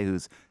even a guy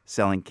who's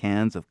selling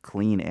cans of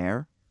clean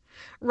air.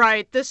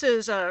 Right. This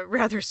is a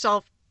rather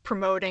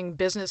self-promoting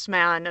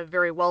businessman, a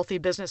very wealthy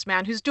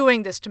businessman who's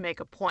doing this to make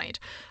a point.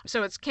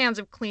 So it's cans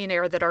of clean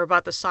air that are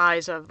about the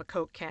size of a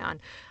Coke can.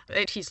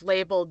 He's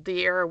labeled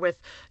the air with,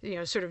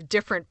 sort of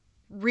different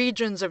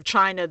regions of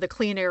China, the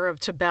clean air of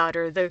Tibet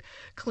or the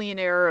clean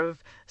air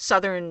of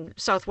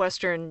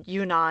southwestern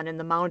Yunnan in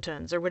the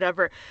mountains or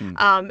whatever.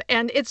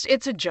 And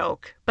it's a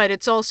joke, but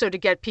it's also to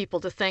get people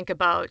to think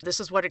about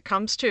this is what it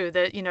comes to,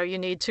 that, you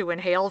need to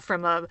inhale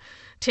from a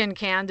tin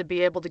can to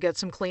be able to get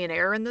some clean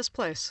air in this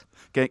place.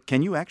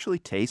 Can you actually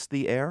taste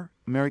the air,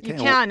 Mary Kay? You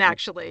can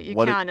actually. You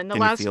can. And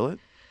you feel it?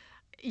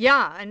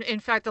 Yeah. And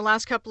in fact, the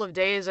last couple of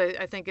days,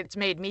 I think it's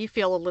made me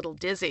feel a little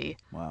dizzy.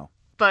 Wow.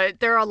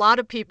 But there are a lot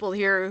of people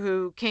here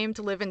who came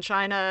to live in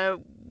China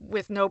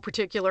with no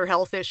particular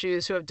health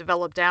issues, who have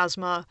developed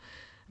asthma.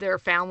 There are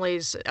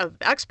families of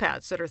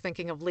expats that are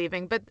thinking of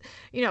leaving. But,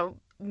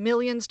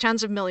 millions,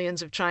 tens of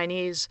millions of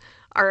Chinese,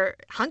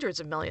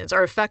 hundreds of millions,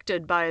 are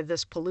affected by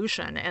this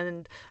pollution.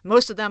 And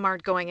most of them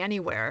aren't going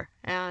anywhere.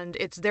 And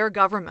it's their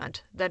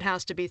government that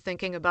has to be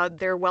thinking about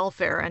their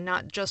welfare and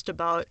not just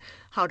about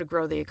how to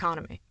grow the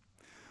economy.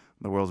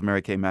 The world's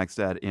Mary Kay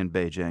Magstad in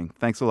Beijing.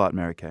 Thanks a lot,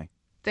 Mary Kay.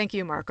 Thank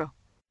you, Marco.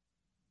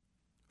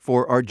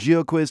 For our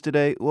Geo quiz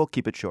today, we'll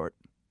keep it short.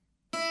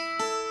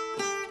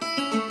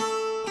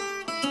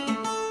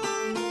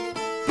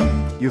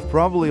 You've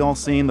probably all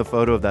seen the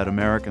photo of that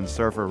American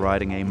surfer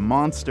riding a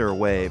monster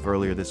wave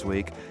earlier this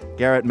week.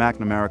 Garrett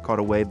McNamara caught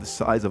a wave the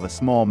size of a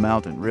small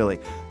mountain, really,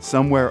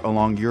 somewhere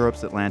along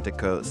Europe's Atlantic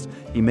coast.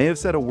 He may have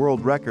set a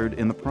world record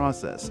in the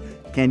process.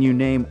 Can you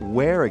name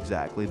where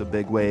exactly the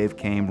big wave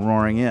came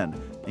roaring in?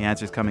 The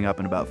answer's coming up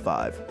in about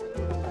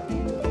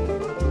 5.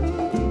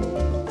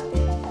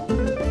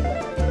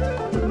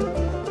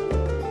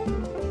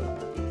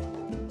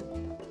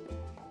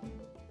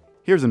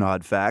 Here's an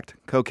odd fact.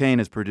 Cocaine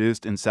is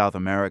produced in South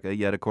America,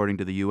 yet according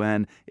to the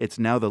UN, it's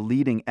now the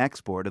leading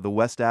export of the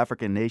West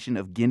African nation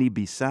of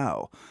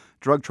Guinea-Bissau.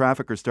 Drug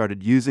traffickers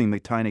started using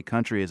the tiny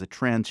country as a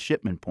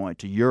transshipment point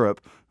to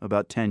Europe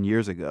about 10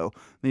 years ago.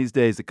 These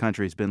days, the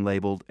country has been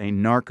labeled a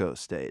narco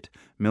state.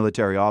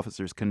 Military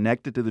officers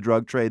connected to the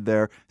drug trade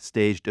there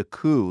staged a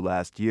coup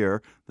last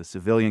year. The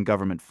civilian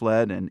government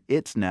fled, and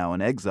it's now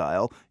in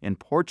exile in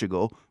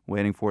Portugal,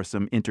 waiting for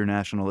some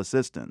international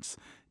assistance.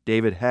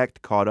 David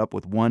Hecht caught up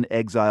with one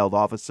exiled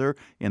officer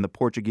in the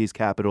Portuguese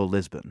capital,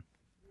 Lisbon.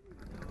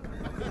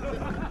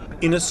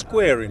 In a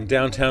square in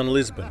downtown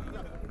Lisbon,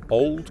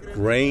 old,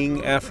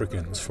 greying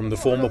Africans from the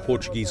former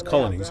Portuguese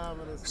colonies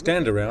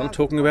stand around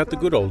talking about the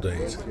good old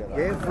days.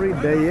 Every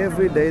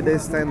day they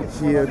stand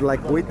here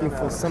like waiting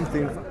for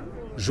something.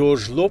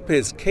 Jorge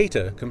Lopes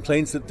Keita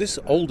complains that this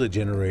older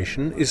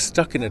generation is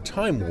stuck in a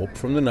time warp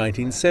from the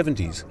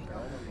 1970s.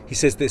 He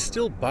says they're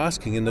still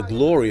basking in the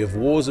glory of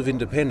wars of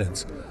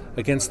independence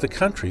against the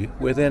country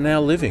where they're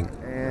now living.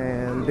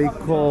 And they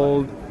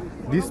call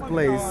this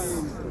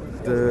place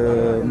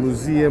the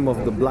Museum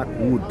of the Black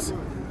Wood.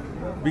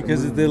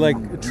 Because they're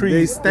like trees.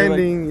 They're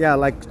standing,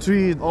 like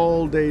trees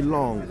all day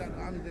long.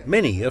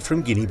 Many are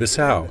from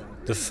Guinea-Bissau,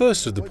 the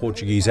first of the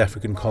Portuguese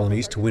African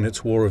colonies to win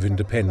its War of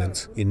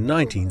Independence in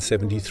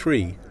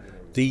 1973,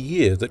 the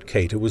year that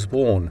Keita was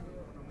born.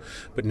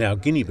 But now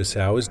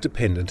Guinea-Bissau is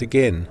dependent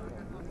again,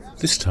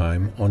 this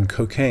time on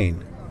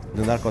cocaine.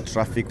 The narco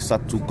traffic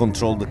sought to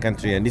control the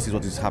country, and this is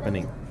what is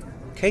happening.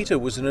 Keita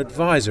was an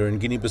advisor in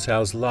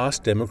Guinea-Bissau's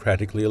last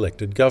democratically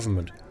elected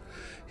government.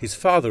 His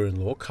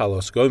father-in-law,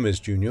 Carlos Gomes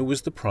Jr.,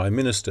 was the prime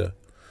minister.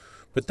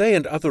 But they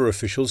and other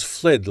officials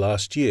fled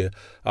last year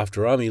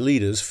after army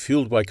leaders,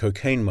 fueled by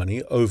cocaine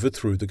money,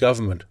 overthrew the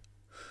government.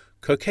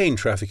 Cocaine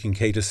trafficking,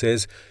 Keita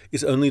says,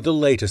 is only the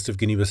latest of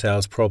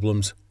Guinea-Bissau's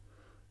problems.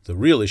 The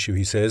real issue,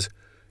 he says,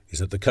 is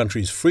that the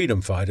country's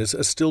freedom fighters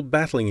are still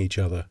battling each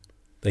other.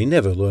 They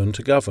never learned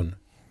to govern.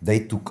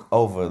 They took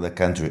over the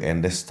country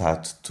and they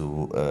start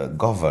to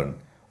govern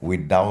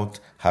without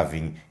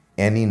having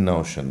any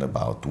notion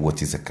about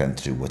what is a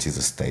country, what is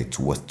a state,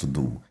 what to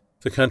do.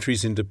 The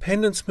country's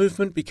independence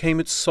movement became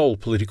its sole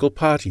political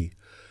party,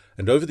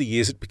 and over the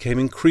years it became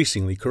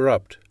increasingly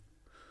corrupt.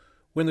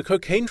 When the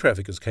cocaine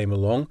traffickers came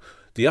along,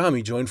 the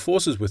army joined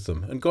forces with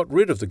them and got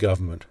rid of the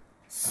government.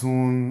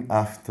 Soon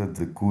after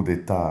the coup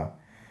d'etat,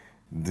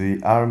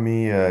 the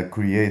army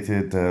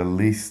created a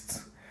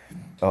list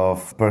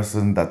of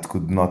persons that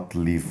could not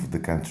leave the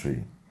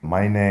country.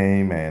 My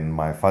name and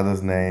my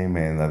father's name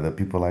and other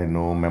people I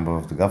know,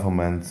 members of the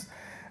government,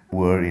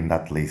 were in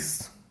that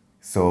list.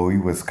 So it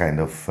was kind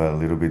of a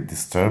little bit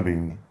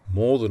disturbing.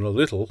 More than a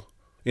little.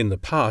 In the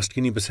past,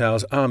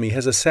 Guinea-Bissau's army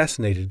has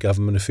assassinated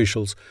government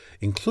officials,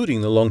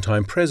 including the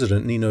longtime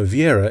president Nino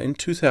Vieira in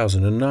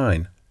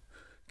 2009.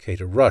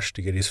 Keita rushed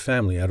to get his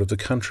family out of the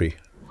country.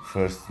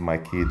 First my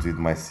kids with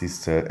my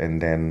sister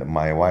and then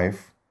my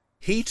wife.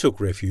 He took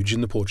refuge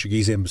in the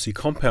Portuguese embassy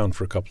compound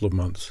for a couple of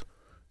months.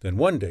 Then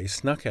one day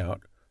snuck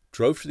out,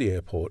 drove to the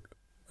airport,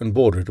 and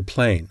boarded a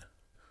plane.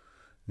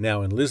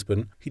 Now in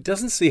Lisbon, he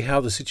doesn't see how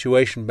the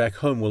situation back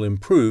home will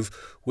improve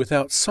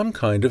without some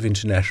kind of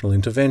international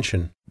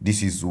intervention.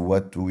 This is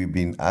what we've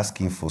been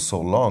asking for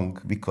so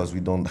long because we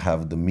don't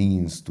have the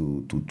means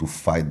to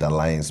fight the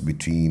alliance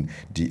between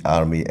the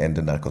army and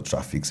the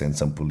narco-traffics and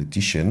some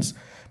politicians.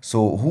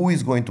 So who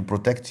is going to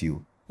protect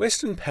you?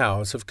 Western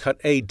powers have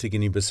cut aid to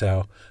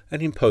Guinea-Bissau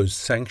and imposed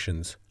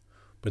sanctions,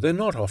 but they're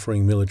not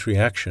offering military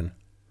action.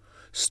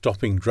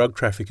 Stopping drug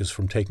traffickers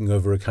from taking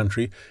over a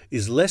country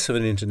is less of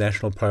an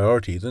international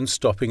priority than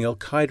stopping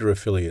al-Qaeda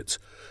affiliates,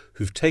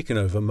 who've taken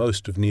over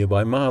most of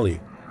nearby Mali.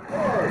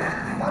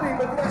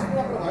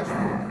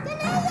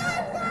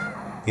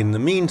 In the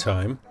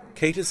meantime,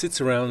 Keita sits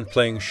around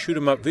playing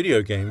shoot-'em-up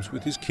video games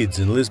with his kids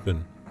in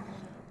Lisbon.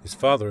 His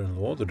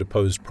father-in-law, the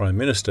deposed prime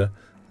minister,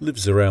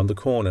 lives around the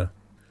corner.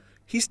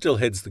 He still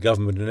heads the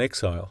government in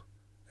exile,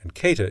 and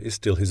Keita is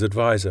still his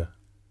advisor.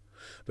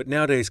 But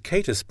nowadays,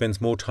 Keita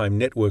spends more time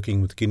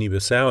networking with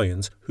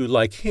Guinea-Bissauians who,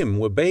 like him,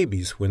 were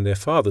babies when their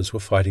fathers were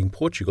fighting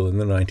Portugal in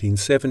the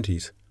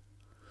 1970s.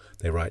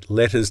 They write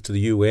letters to the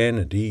UN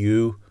and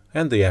EU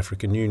and the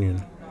African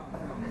Union.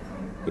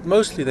 But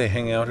mostly they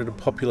hang out at a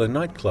popular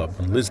nightclub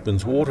on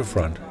Lisbon's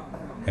waterfront,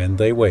 and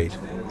they wait.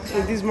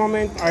 In this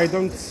moment, I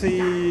don't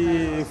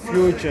see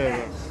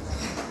future.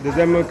 The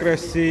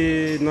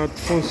democracy not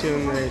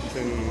functioning.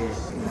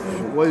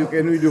 What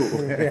can we do?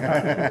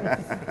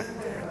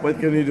 What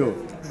can we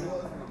do?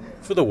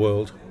 For The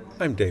World,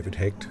 I'm David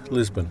Hecht,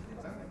 Lisbon.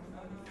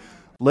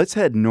 Let's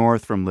head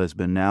north from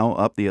Lisbon now,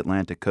 up the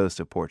Atlantic coast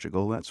of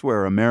Portugal. That's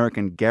where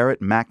American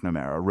Garrett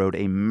McNamara rode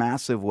a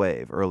massive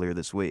wave earlier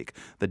this week.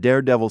 The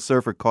daredevil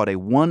surfer caught a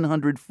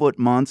 100-foot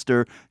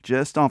monster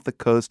just off the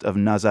coast of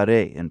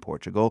Nazaré in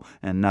Portugal,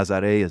 and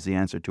Nazaré is the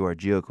answer to our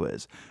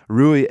GeoQuiz.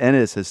 Rui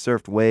Enes has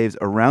surfed waves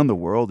around the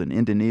world in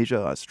Indonesia,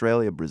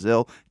 Australia,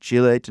 Brazil,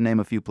 Chile, to name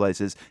a few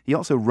places. He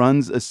also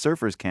runs a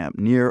surfers camp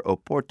near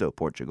Oporto,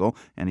 Portugal,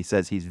 and he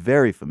says he's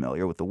very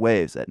familiar with the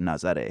waves at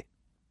Nazaré.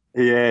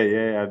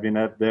 Yeah, I've been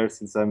up there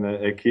since I'm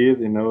a kid.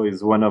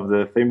 It's one of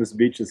the famous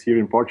beaches here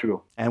in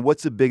Portugal. And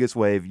what's the biggest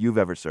wave you've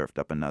ever surfed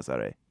up in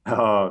Nazaré?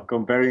 Oh,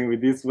 comparing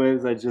with these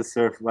waves, I just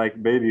surf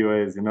like baby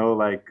waves,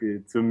 like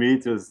 2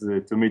 meters,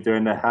 2.5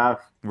 meters.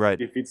 Right.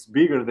 If it's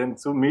bigger than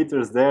 2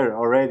 meters there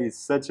already, it's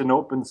such an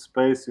open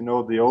space,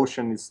 the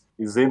ocean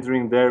is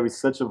entering there with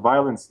such a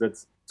violence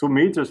that 2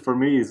 meters for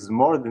me is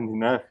more than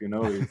enough, you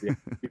have to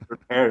be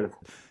prepared.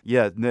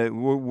 Yeah,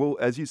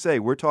 as you say,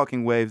 we're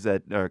talking waves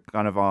that are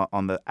kind of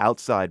on the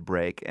outside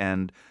break,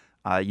 and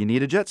you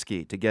need a jet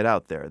ski to get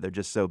out there. They're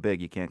just so big,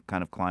 you can't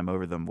kind of climb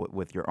over them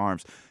with your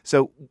arms.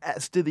 So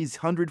as to these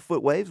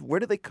 100-foot waves,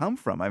 where do they come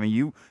from? I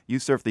mean, you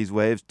surf these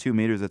waves 2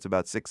 meters, that's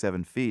about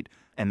 6-7 feet,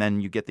 and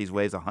then you get these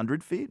waves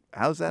 100 feet?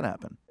 How does that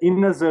happen? In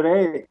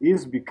Nazaré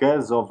is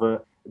because of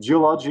a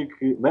geologic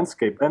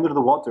landscape under the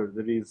water.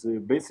 There is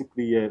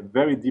basically a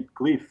very deep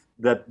cliff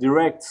that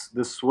directs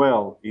the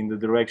swell in the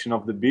direction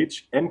of the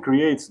beach and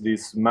creates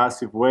these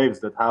massive waves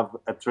that have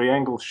a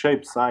triangle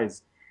shape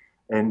size.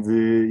 And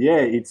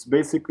it's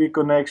basically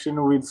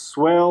connection with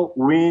swell,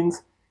 wind,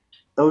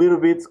 a little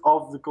bit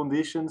of the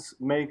conditions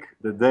make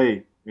the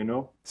day,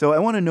 So I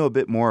want to know a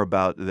bit more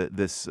about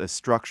this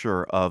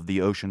structure of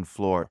the ocean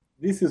floor.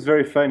 This is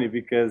very funny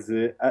because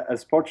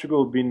as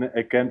Portugal being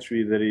a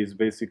country that is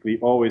basically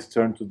always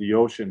turned to the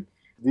ocean,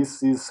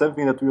 this is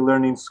something that we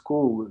learn in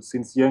school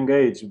since young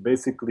age.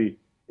 Basically,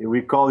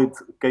 we call it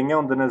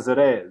Canhão de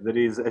Nazaré. That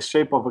is a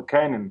shape of a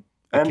canyon.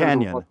 A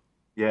canyon.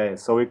 Yeah,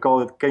 so we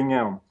call it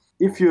Canhão.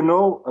 If you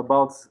know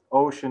about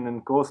ocean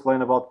and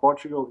coastline about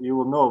Portugal, you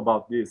will know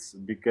about this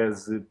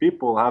because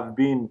people have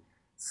been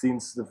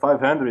since the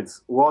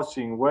 500s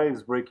watching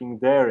waves breaking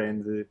there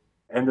and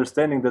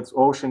understanding that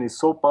ocean is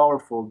so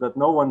powerful that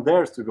no one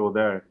dares to go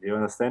there. You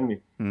understand me?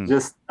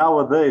 Just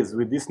nowadays,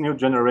 with this new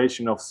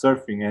generation of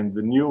surfing and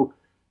the new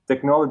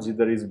technology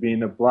that is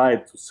being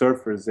applied to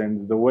surfers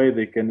and the way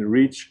they can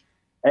reach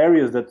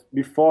areas that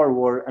before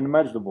were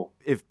unimaginable.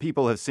 If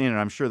people have seen it,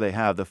 I'm sure they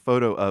have, the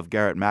photo of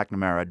Garrett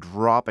McNamara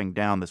dropping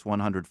down this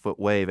 100-foot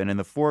wave, and in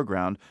the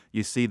foreground,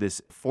 you see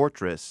this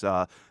fortress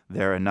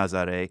there in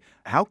Nazaré.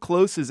 How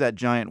close is that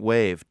giant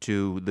wave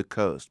to the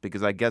coast?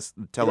 Because I guess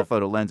the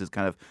telephoto lens is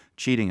kind of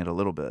cheating it a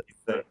little bit.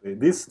 Exactly.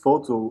 This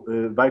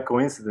photo, by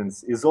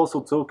coincidence, is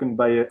also taken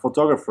by a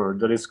photographer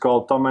that is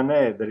called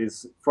Tomané, that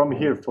is from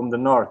here, from the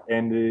north,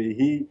 and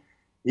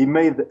he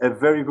made a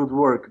very good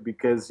work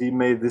because he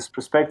made this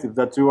perspective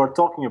that you are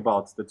talking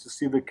about, that you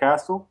see the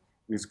castle,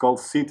 it's called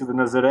City de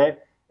Nazaré,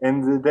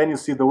 and then you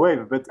see the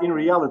wave. But in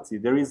reality,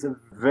 there is a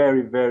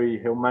very, very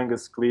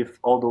humongous cliff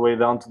all the way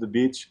down to the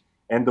beach,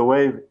 and the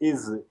wave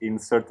is in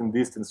certain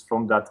distance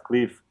from that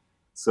cliff.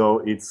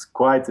 So it's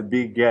quite a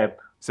big gap.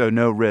 So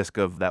no risk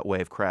of that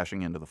wave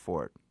crashing into the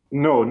fort?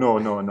 No,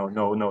 not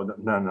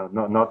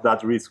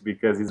that risk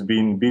because it's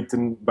been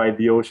beaten by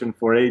the ocean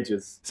for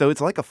ages. So it's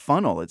like a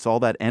funnel. It's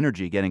all that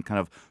energy getting kind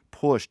of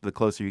pushed the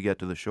closer you get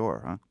to the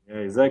shore, huh? Yeah,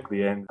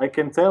 exactly. And I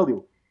can tell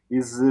you,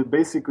 it's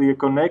basically a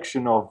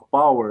connection of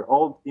power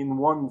all in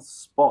one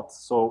spot.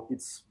 So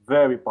it's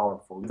very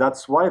powerful.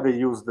 That's why they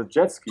use the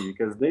jet ski,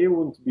 because they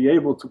wouldn't be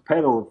able to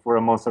pedal for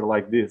a monster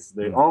like this.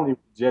 They only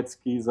jet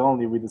skis,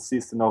 only with the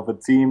system of a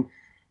team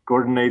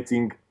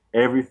coordinating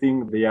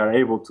everything, they are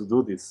able to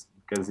do this.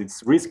 Because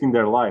it's risking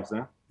their lives,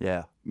 huh?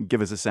 Yeah.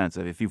 Give us a sense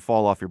of if you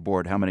fall off your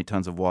board, how many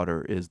tons of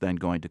water is then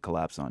going to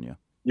collapse on you?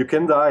 You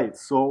can die.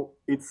 So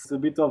it's a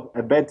bit of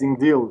a betting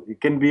deal.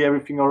 It can be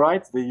everything all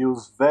right. They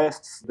use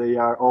vests. They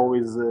are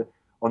always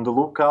on the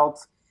lookout.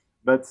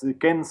 But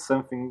can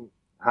something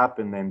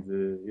happen and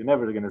you're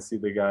never going to see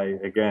the guy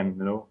again,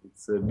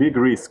 It's a big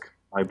risk,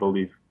 I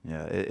believe.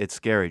 Yeah, it's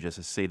scary just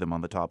to see them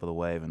on the top of the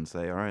wave and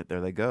say, all right, there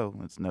they go.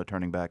 It's no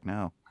turning back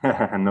now.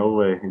 No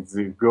way. It's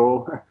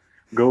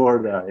go or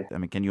die. I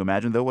mean, can you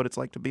imagine, though, what it's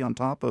like to be on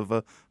top of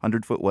a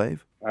 100-foot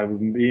wave? I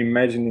would be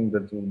imagining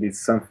that it would be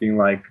something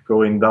like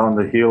going down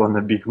the hill on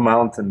a big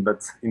mountain,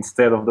 but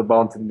instead of the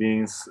mountain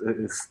being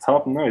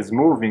stopped, no, it's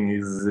moving,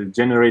 it's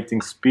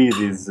generating speed,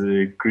 it's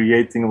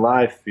creating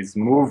life, it's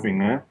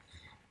moving.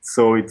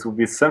 So it will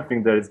be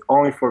something that is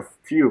only for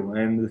few,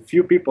 and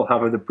few people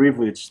have the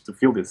privilege to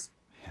feel this.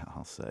 Yeah,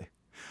 I'll say.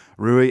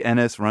 Rui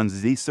Enes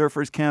runs the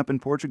Surfers Camp in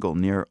Portugal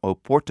near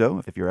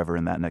Oporto, if you're ever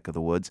in that neck of the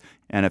woods.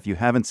 And if you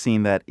haven't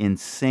seen that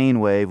insane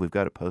wave, we've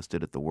got it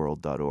posted at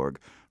theworld.org.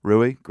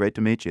 Rui, great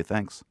to meet you.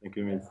 Thanks. Thank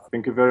you,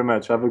 Thank you very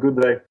much. Have a good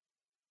day.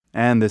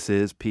 And this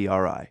is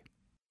PRI.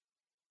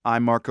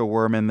 I'm Marco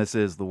Werman. This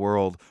is The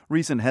World.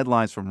 Recent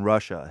headlines from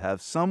Russia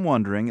have some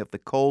wondering if the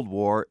Cold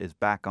War is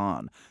back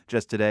on.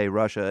 Just today,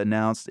 Russia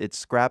announced it's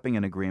scrapping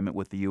an agreement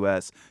with the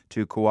U.S.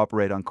 to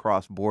cooperate on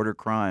cross-border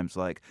crimes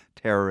like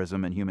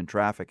terrorism and human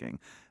trafficking.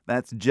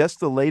 That's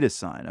just the latest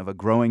sign of a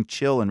growing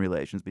chill in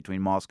relations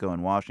between Moscow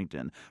and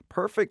Washington.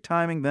 Perfect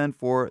timing, then,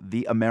 for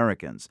The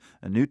Americans,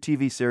 a new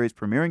TV series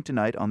premiering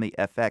tonight on the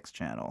FX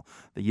channel.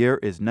 The year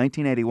is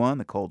 1981.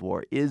 The Cold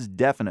War is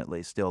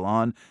definitely still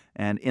on.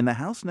 And in the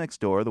house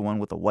next door, the one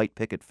with the white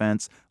picket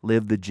fence,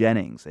 live the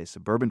Jennings, a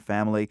suburban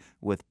family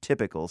with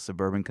typical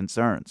suburban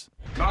concerns.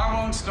 Car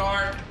won't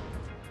start.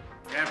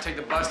 You have to take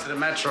the bus to the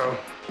metro.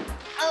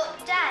 Oh,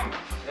 Dad.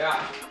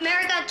 Yeah.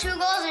 Mary got 2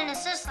 goals and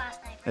assists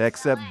last night.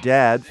 Except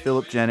Dad,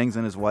 Philip Jennings,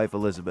 and his wife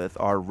Elizabeth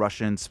are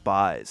Russian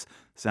spies.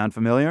 Sound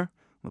familiar?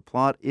 The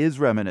plot is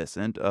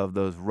reminiscent of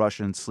those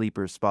Russian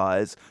sleeper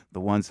spies, the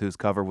ones whose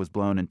cover was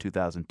blown in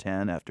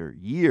 2010 after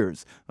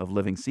years of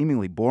living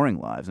seemingly boring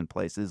lives in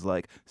places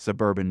like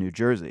suburban New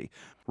Jersey.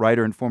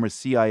 Writer and former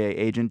CIA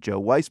agent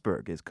Joe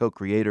Weisberg is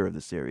co-creator of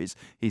the series.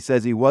 He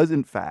says he was,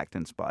 in fact,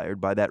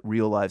 inspired by that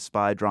real-life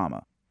spy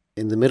drama.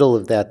 In the middle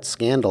of that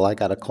scandal, I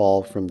got a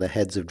call from the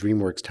heads of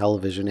DreamWorks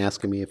Television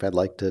asking me if I'd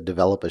like to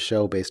develop a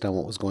show based on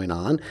what was going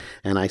on.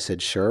 And I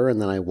said, sure.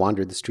 And then I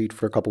wandered the street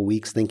for a couple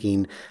weeks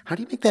thinking, how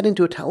do you make that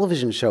into a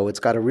television show? It's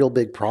got a real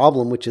big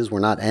problem, which is we're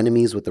not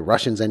enemies with the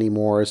Russians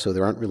anymore, so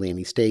there aren't really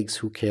any stakes.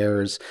 Who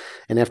cares?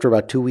 And after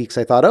about 2 weeks,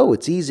 I thought, oh,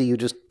 it's easy. You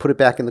just put it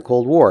back in the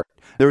Cold War.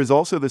 There is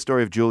also the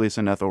story of Julius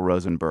and Ethel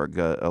Rosenberg,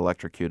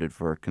 electrocuted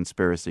for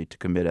conspiracy to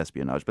commit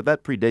espionage. But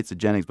that predates the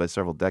Jennings by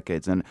several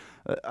decades. And,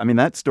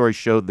 that story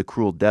showed the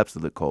cruel depths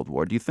of the Cold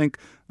War. Do you think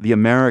the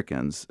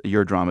Americans,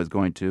 your drama, is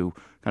going to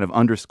kind of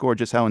underscore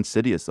just how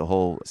insidious the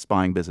whole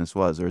spying business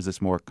was? Or is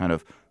this more kind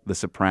of The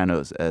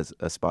Sopranos as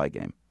a spy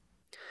game?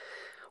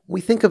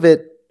 We think of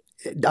it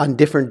on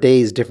different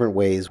days, different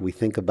ways. We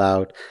think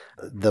about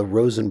the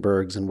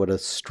Rosenbergs and what a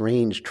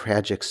strange,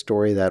 tragic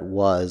story that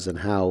was, and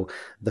how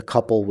the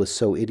couple was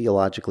so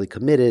ideologically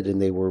committed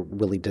and they were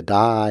willing to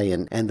die.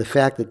 And the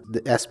fact that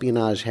the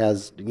espionage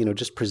has,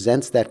 just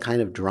presents that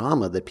kind of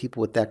drama, that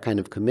people with that kind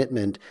of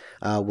commitment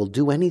will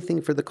do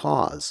anything for the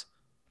cause.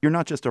 You're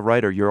not just a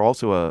writer, you're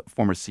also a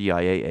former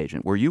CIA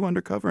agent. Were you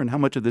undercover, and how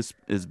much of this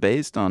is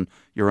based on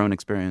your own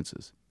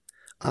experiences?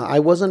 I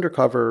was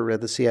undercover at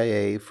the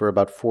CIA for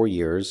about 4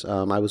 years.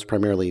 I was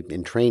primarily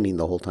in training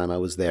the whole time I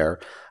was there.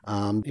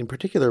 In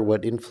particular,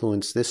 what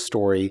influenced this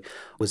story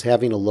was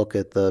having a look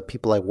at the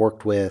people I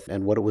worked with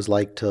and what it was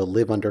like to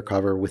live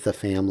undercover with a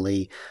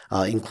family,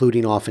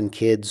 including often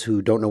kids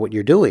who don't know what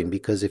you're doing.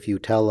 Because if you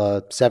tell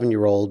a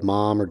 7-year-old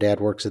mom or dad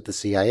works at the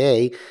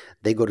CIA,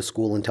 they go to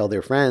school and tell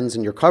their friends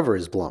and your cover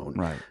is blown.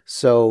 Right.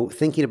 So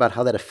thinking about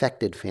how that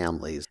affected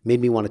families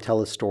made me want to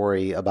tell a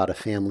story about a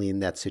family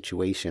in that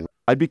situation.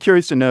 I'd be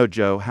curious to know,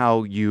 Joe,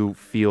 how you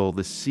feel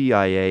the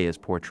CIA is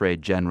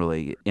portrayed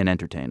generally in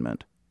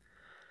entertainment.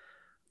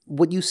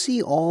 What you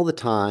see all the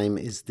time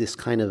is this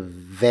kind of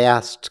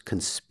vast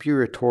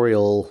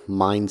conspiratorial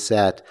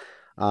mindset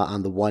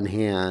on the one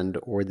hand,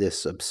 or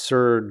this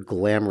absurd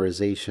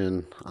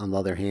glamorization on the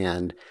other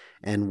hand.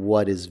 And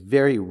what is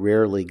very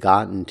rarely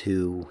gotten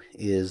to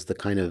is the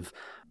kind of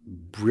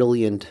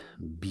brilliant,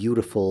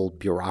 beautiful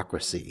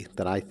bureaucracy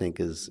that I think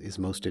is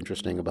most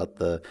interesting about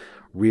the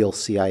real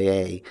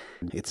CIA.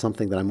 It's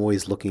something that I'm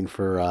always looking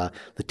for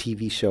the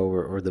TV show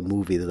or the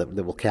movie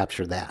that will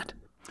capture that.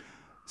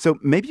 So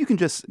maybe you can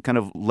just kind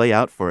of lay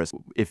out for us,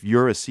 if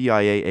you're a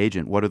CIA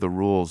agent, what are the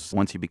rules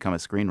once you become a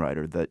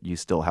screenwriter that you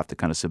still have to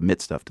kind of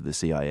submit stuff to the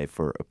CIA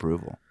for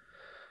approval?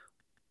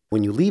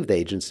 When you leave the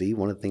agency,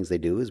 one of the things they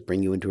do is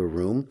bring you into a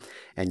room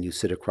and you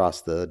sit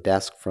across the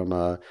desk from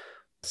a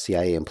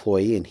CIA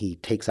employee, and he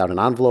takes out an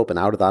envelope, and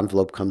out of the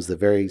envelope comes the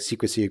very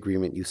secrecy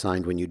agreement you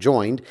signed when you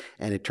joined.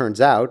 And it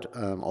turns out,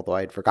 although I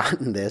had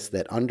forgotten this,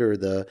 that under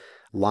the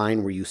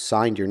line where you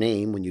signed your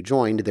name when you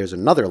joined, there's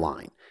another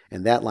line.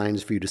 And that line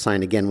is for you to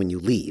sign again when you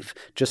leave,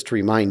 just to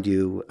remind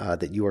you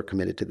that you are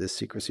committed to this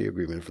secrecy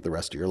agreement for the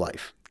rest of your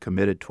life.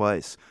 Committed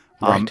twice.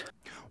 Right.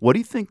 What do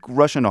you think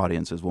Russian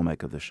audiences will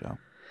make of this show?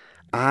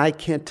 I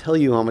can't tell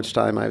you how much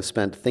time I've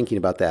spent thinking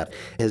about that.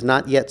 It has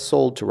not yet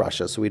sold to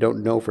Russia, so we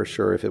don't know for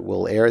sure if it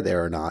will air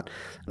there or not.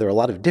 There are a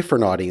lot of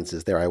different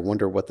audiences there. I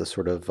wonder what the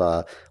sort of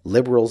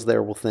liberals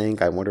there will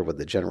think. I wonder what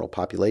the general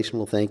population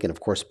will think. And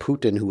of course,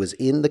 Putin, who was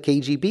in the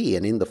KGB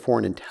and in the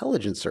Foreign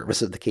Intelligence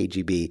Service of the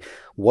KGB,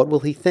 what will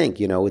he think?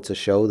 It's a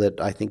show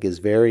that I think is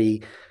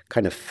very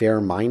kind of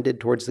fair-minded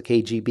towards the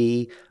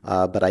KGB,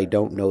 but I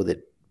don't know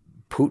that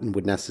Putin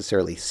would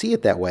necessarily see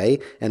it that way.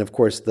 And of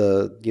course,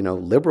 the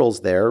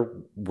liberals there,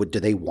 do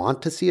they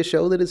want to see a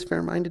show that is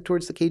fair-minded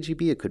towards the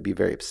KGB? It could be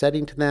very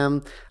upsetting to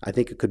them. I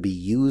think it could be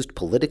used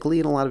politically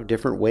in a lot of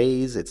different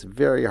ways. It's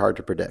very hard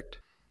to predict.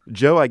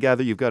 Joe, I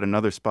gather you've got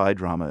another spy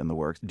drama in the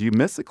works. Do you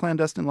miss the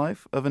clandestine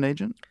life of an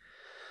agent?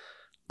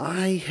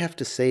 I have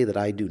to say that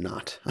I do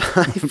not.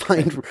 I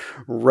find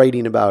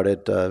writing about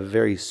it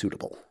very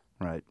suitable.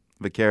 Right.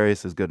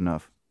 Vicarious is good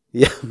enough.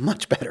 Yeah,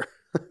 much better.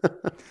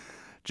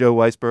 Joe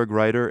Weisberg,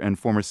 writer and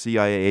former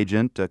CIA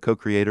agent,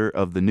 co-creator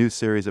of the new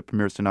series that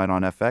premieres tonight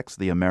on FX,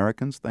 The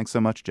Americans. Thanks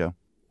so much, Joe.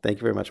 Thank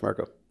you very much,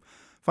 Marco.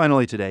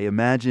 Finally today,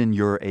 imagine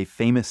you're a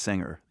famous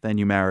singer. Then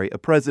you marry a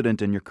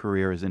president and your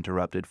career is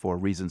interrupted for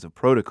reasons of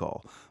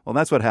protocol. Well,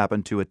 that's what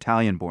happened to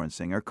Italian-born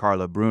singer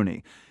Carla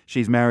Bruni.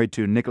 She's married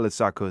to Nicolas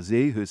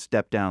Sarkozy, who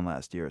stepped down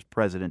last year as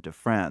president of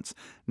France.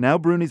 Now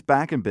Bruni's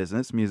back in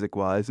business,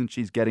 music-wise, and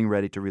she's getting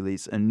ready to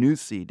release a new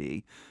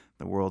CD.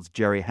 The world's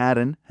Jerry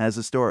Haddon has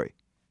a story.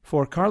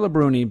 For Carla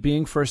Bruni,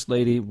 being First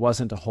Lady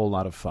wasn't a whole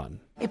lot of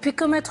fun.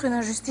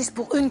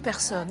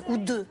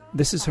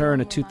 This is her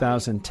in a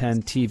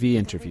 2010 TV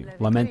interview,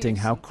 lamenting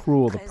how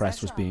cruel the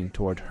press was being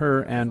toward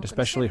her and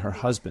especially her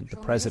husband, the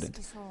president.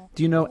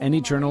 Do you know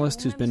any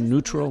journalist who's been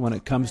neutral when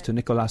it comes to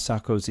Nicolas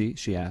Sarkozy,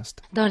 she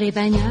asked.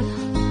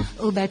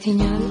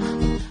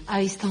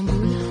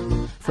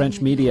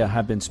 French media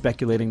have been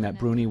speculating that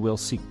Bruni will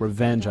seek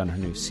revenge on her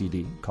new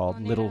CD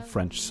called Little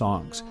French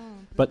Songs.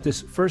 But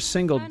this first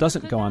single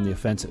doesn't go on the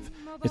offensive.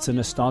 It's a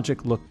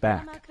nostalgic look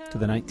back to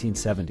the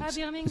 1970s.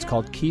 It's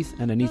called Keith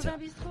and Anita,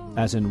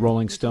 as in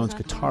Rolling Stones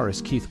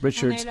guitarist Keith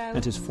Richards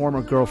and his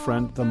former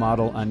girlfriend, the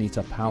model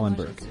Anita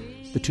Pallenberg.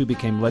 The two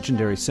became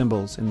legendary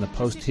symbols in the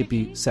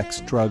post-hippie sex,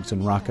 drugs,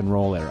 and rock and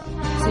roll era.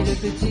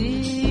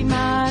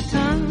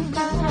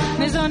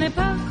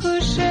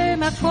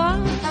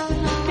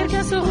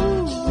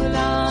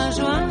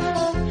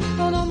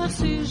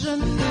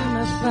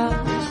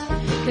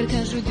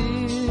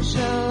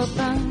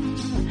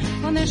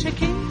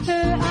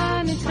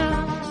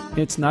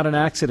 It's not an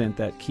accident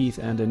that Keith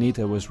and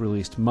Anita was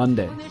released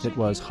Monday. It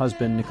was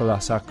husband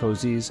Nicolas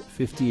Sarkozy's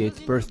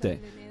 58th birthday.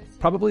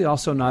 Probably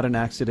also not an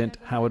accident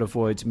how it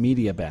avoids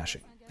media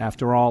bashing.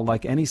 After all,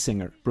 like any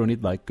singer,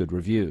 Bruni'd like good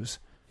reviews.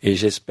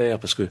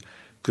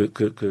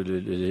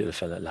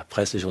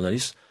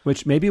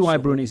 Which may be why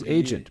Bruni's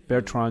agent,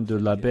 Bertrand de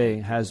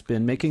Labbé, has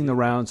been making the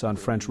rounds on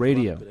French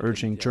radio,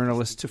 urging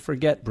journalists to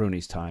forget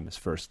Bruni's time as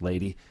First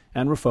Lady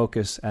and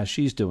refocus, as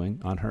she's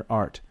doing, on her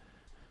art.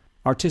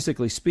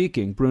 Artistically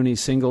speaking,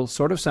 Bruni's single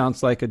sort of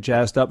sounds like a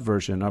jazzed-up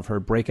version of her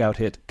breakout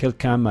hit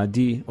Quelqu'un m'a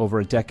dit over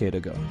a decade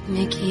ago.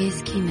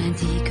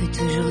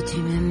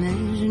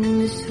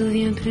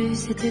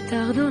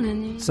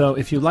 So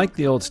if you like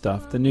the old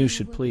stuff, the new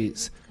should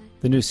please.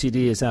 The new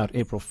CD is out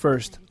April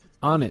 1st.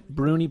 On it,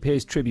 Bruni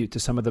pays tribute to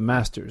some of the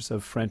masters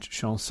of French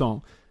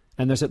chanson,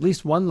 and there's at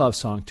least one love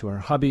song to her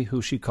hubby,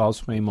 who she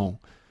calls Raymond.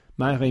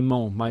 My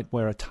Raymond might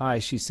wear a tie,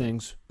 she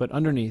sings, but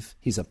underneath,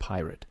 he's a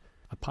pirate.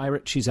 A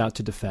pirate she's out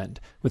to defend,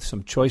 with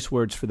some choice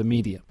words for the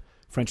media.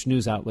 French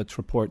news outlets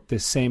report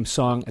this same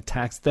song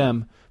attacks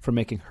them for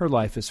making her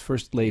life as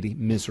First Lady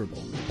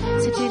miserable.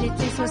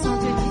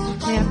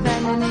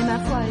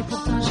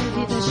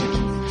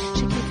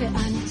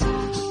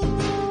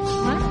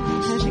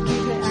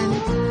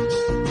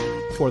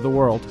 For The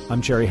World,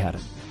 I'm Jerry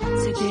Haddon.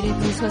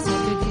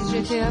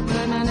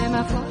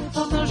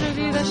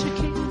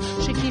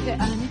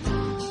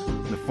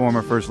 The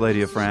former First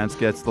Lady of France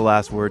gets the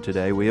last word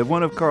today. We have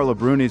one of Carla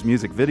Bruni's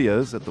music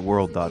videos at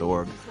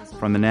theworld.org.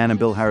 From the Nan and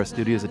Bill Harris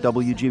studios at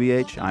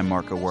WGBH, I'm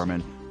Marco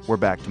Werman. We're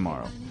back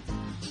tomorrow.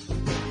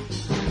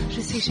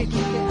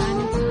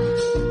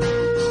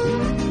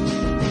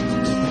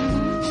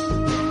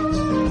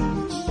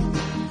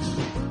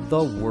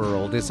 The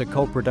World is a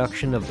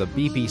co-production of the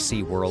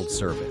BBC World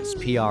Service,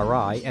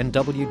 PRI, and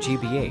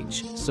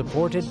WGBH,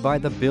 supported by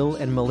the Bill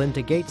and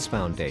Melinda Gates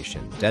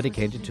Foundation,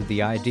 dedicated to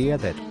the idea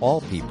that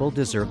all people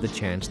deserve the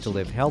chance to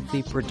live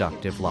healthy,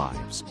 productive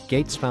lives.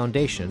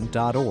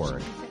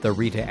 GatesFoundation.org. The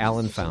Rita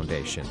Allen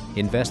Foundation,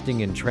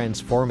 investing in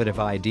transformative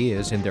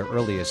ideas in their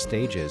earliest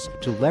stages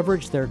to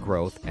leverage their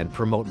growth and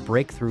promote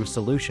breakthrough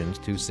solutions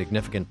to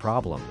significant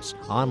problems.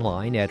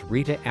 Online at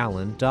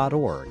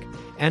ritaallen.org.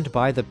 And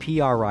by the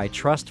PRI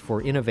Trust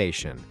for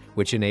Innovation,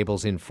 which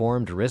enables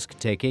informed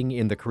risk-taking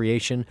in the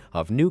creation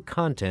of new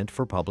content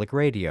for public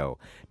radio.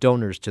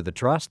 Donors to the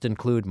Trust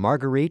include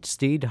Marguerite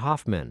Steed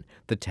Hoffman,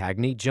 the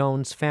Tagney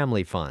Jones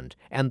Family Fund,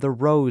 and the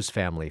Rose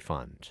Family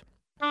Fund.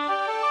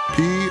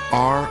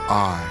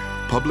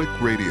 PRI, Public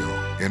Radio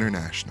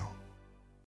International.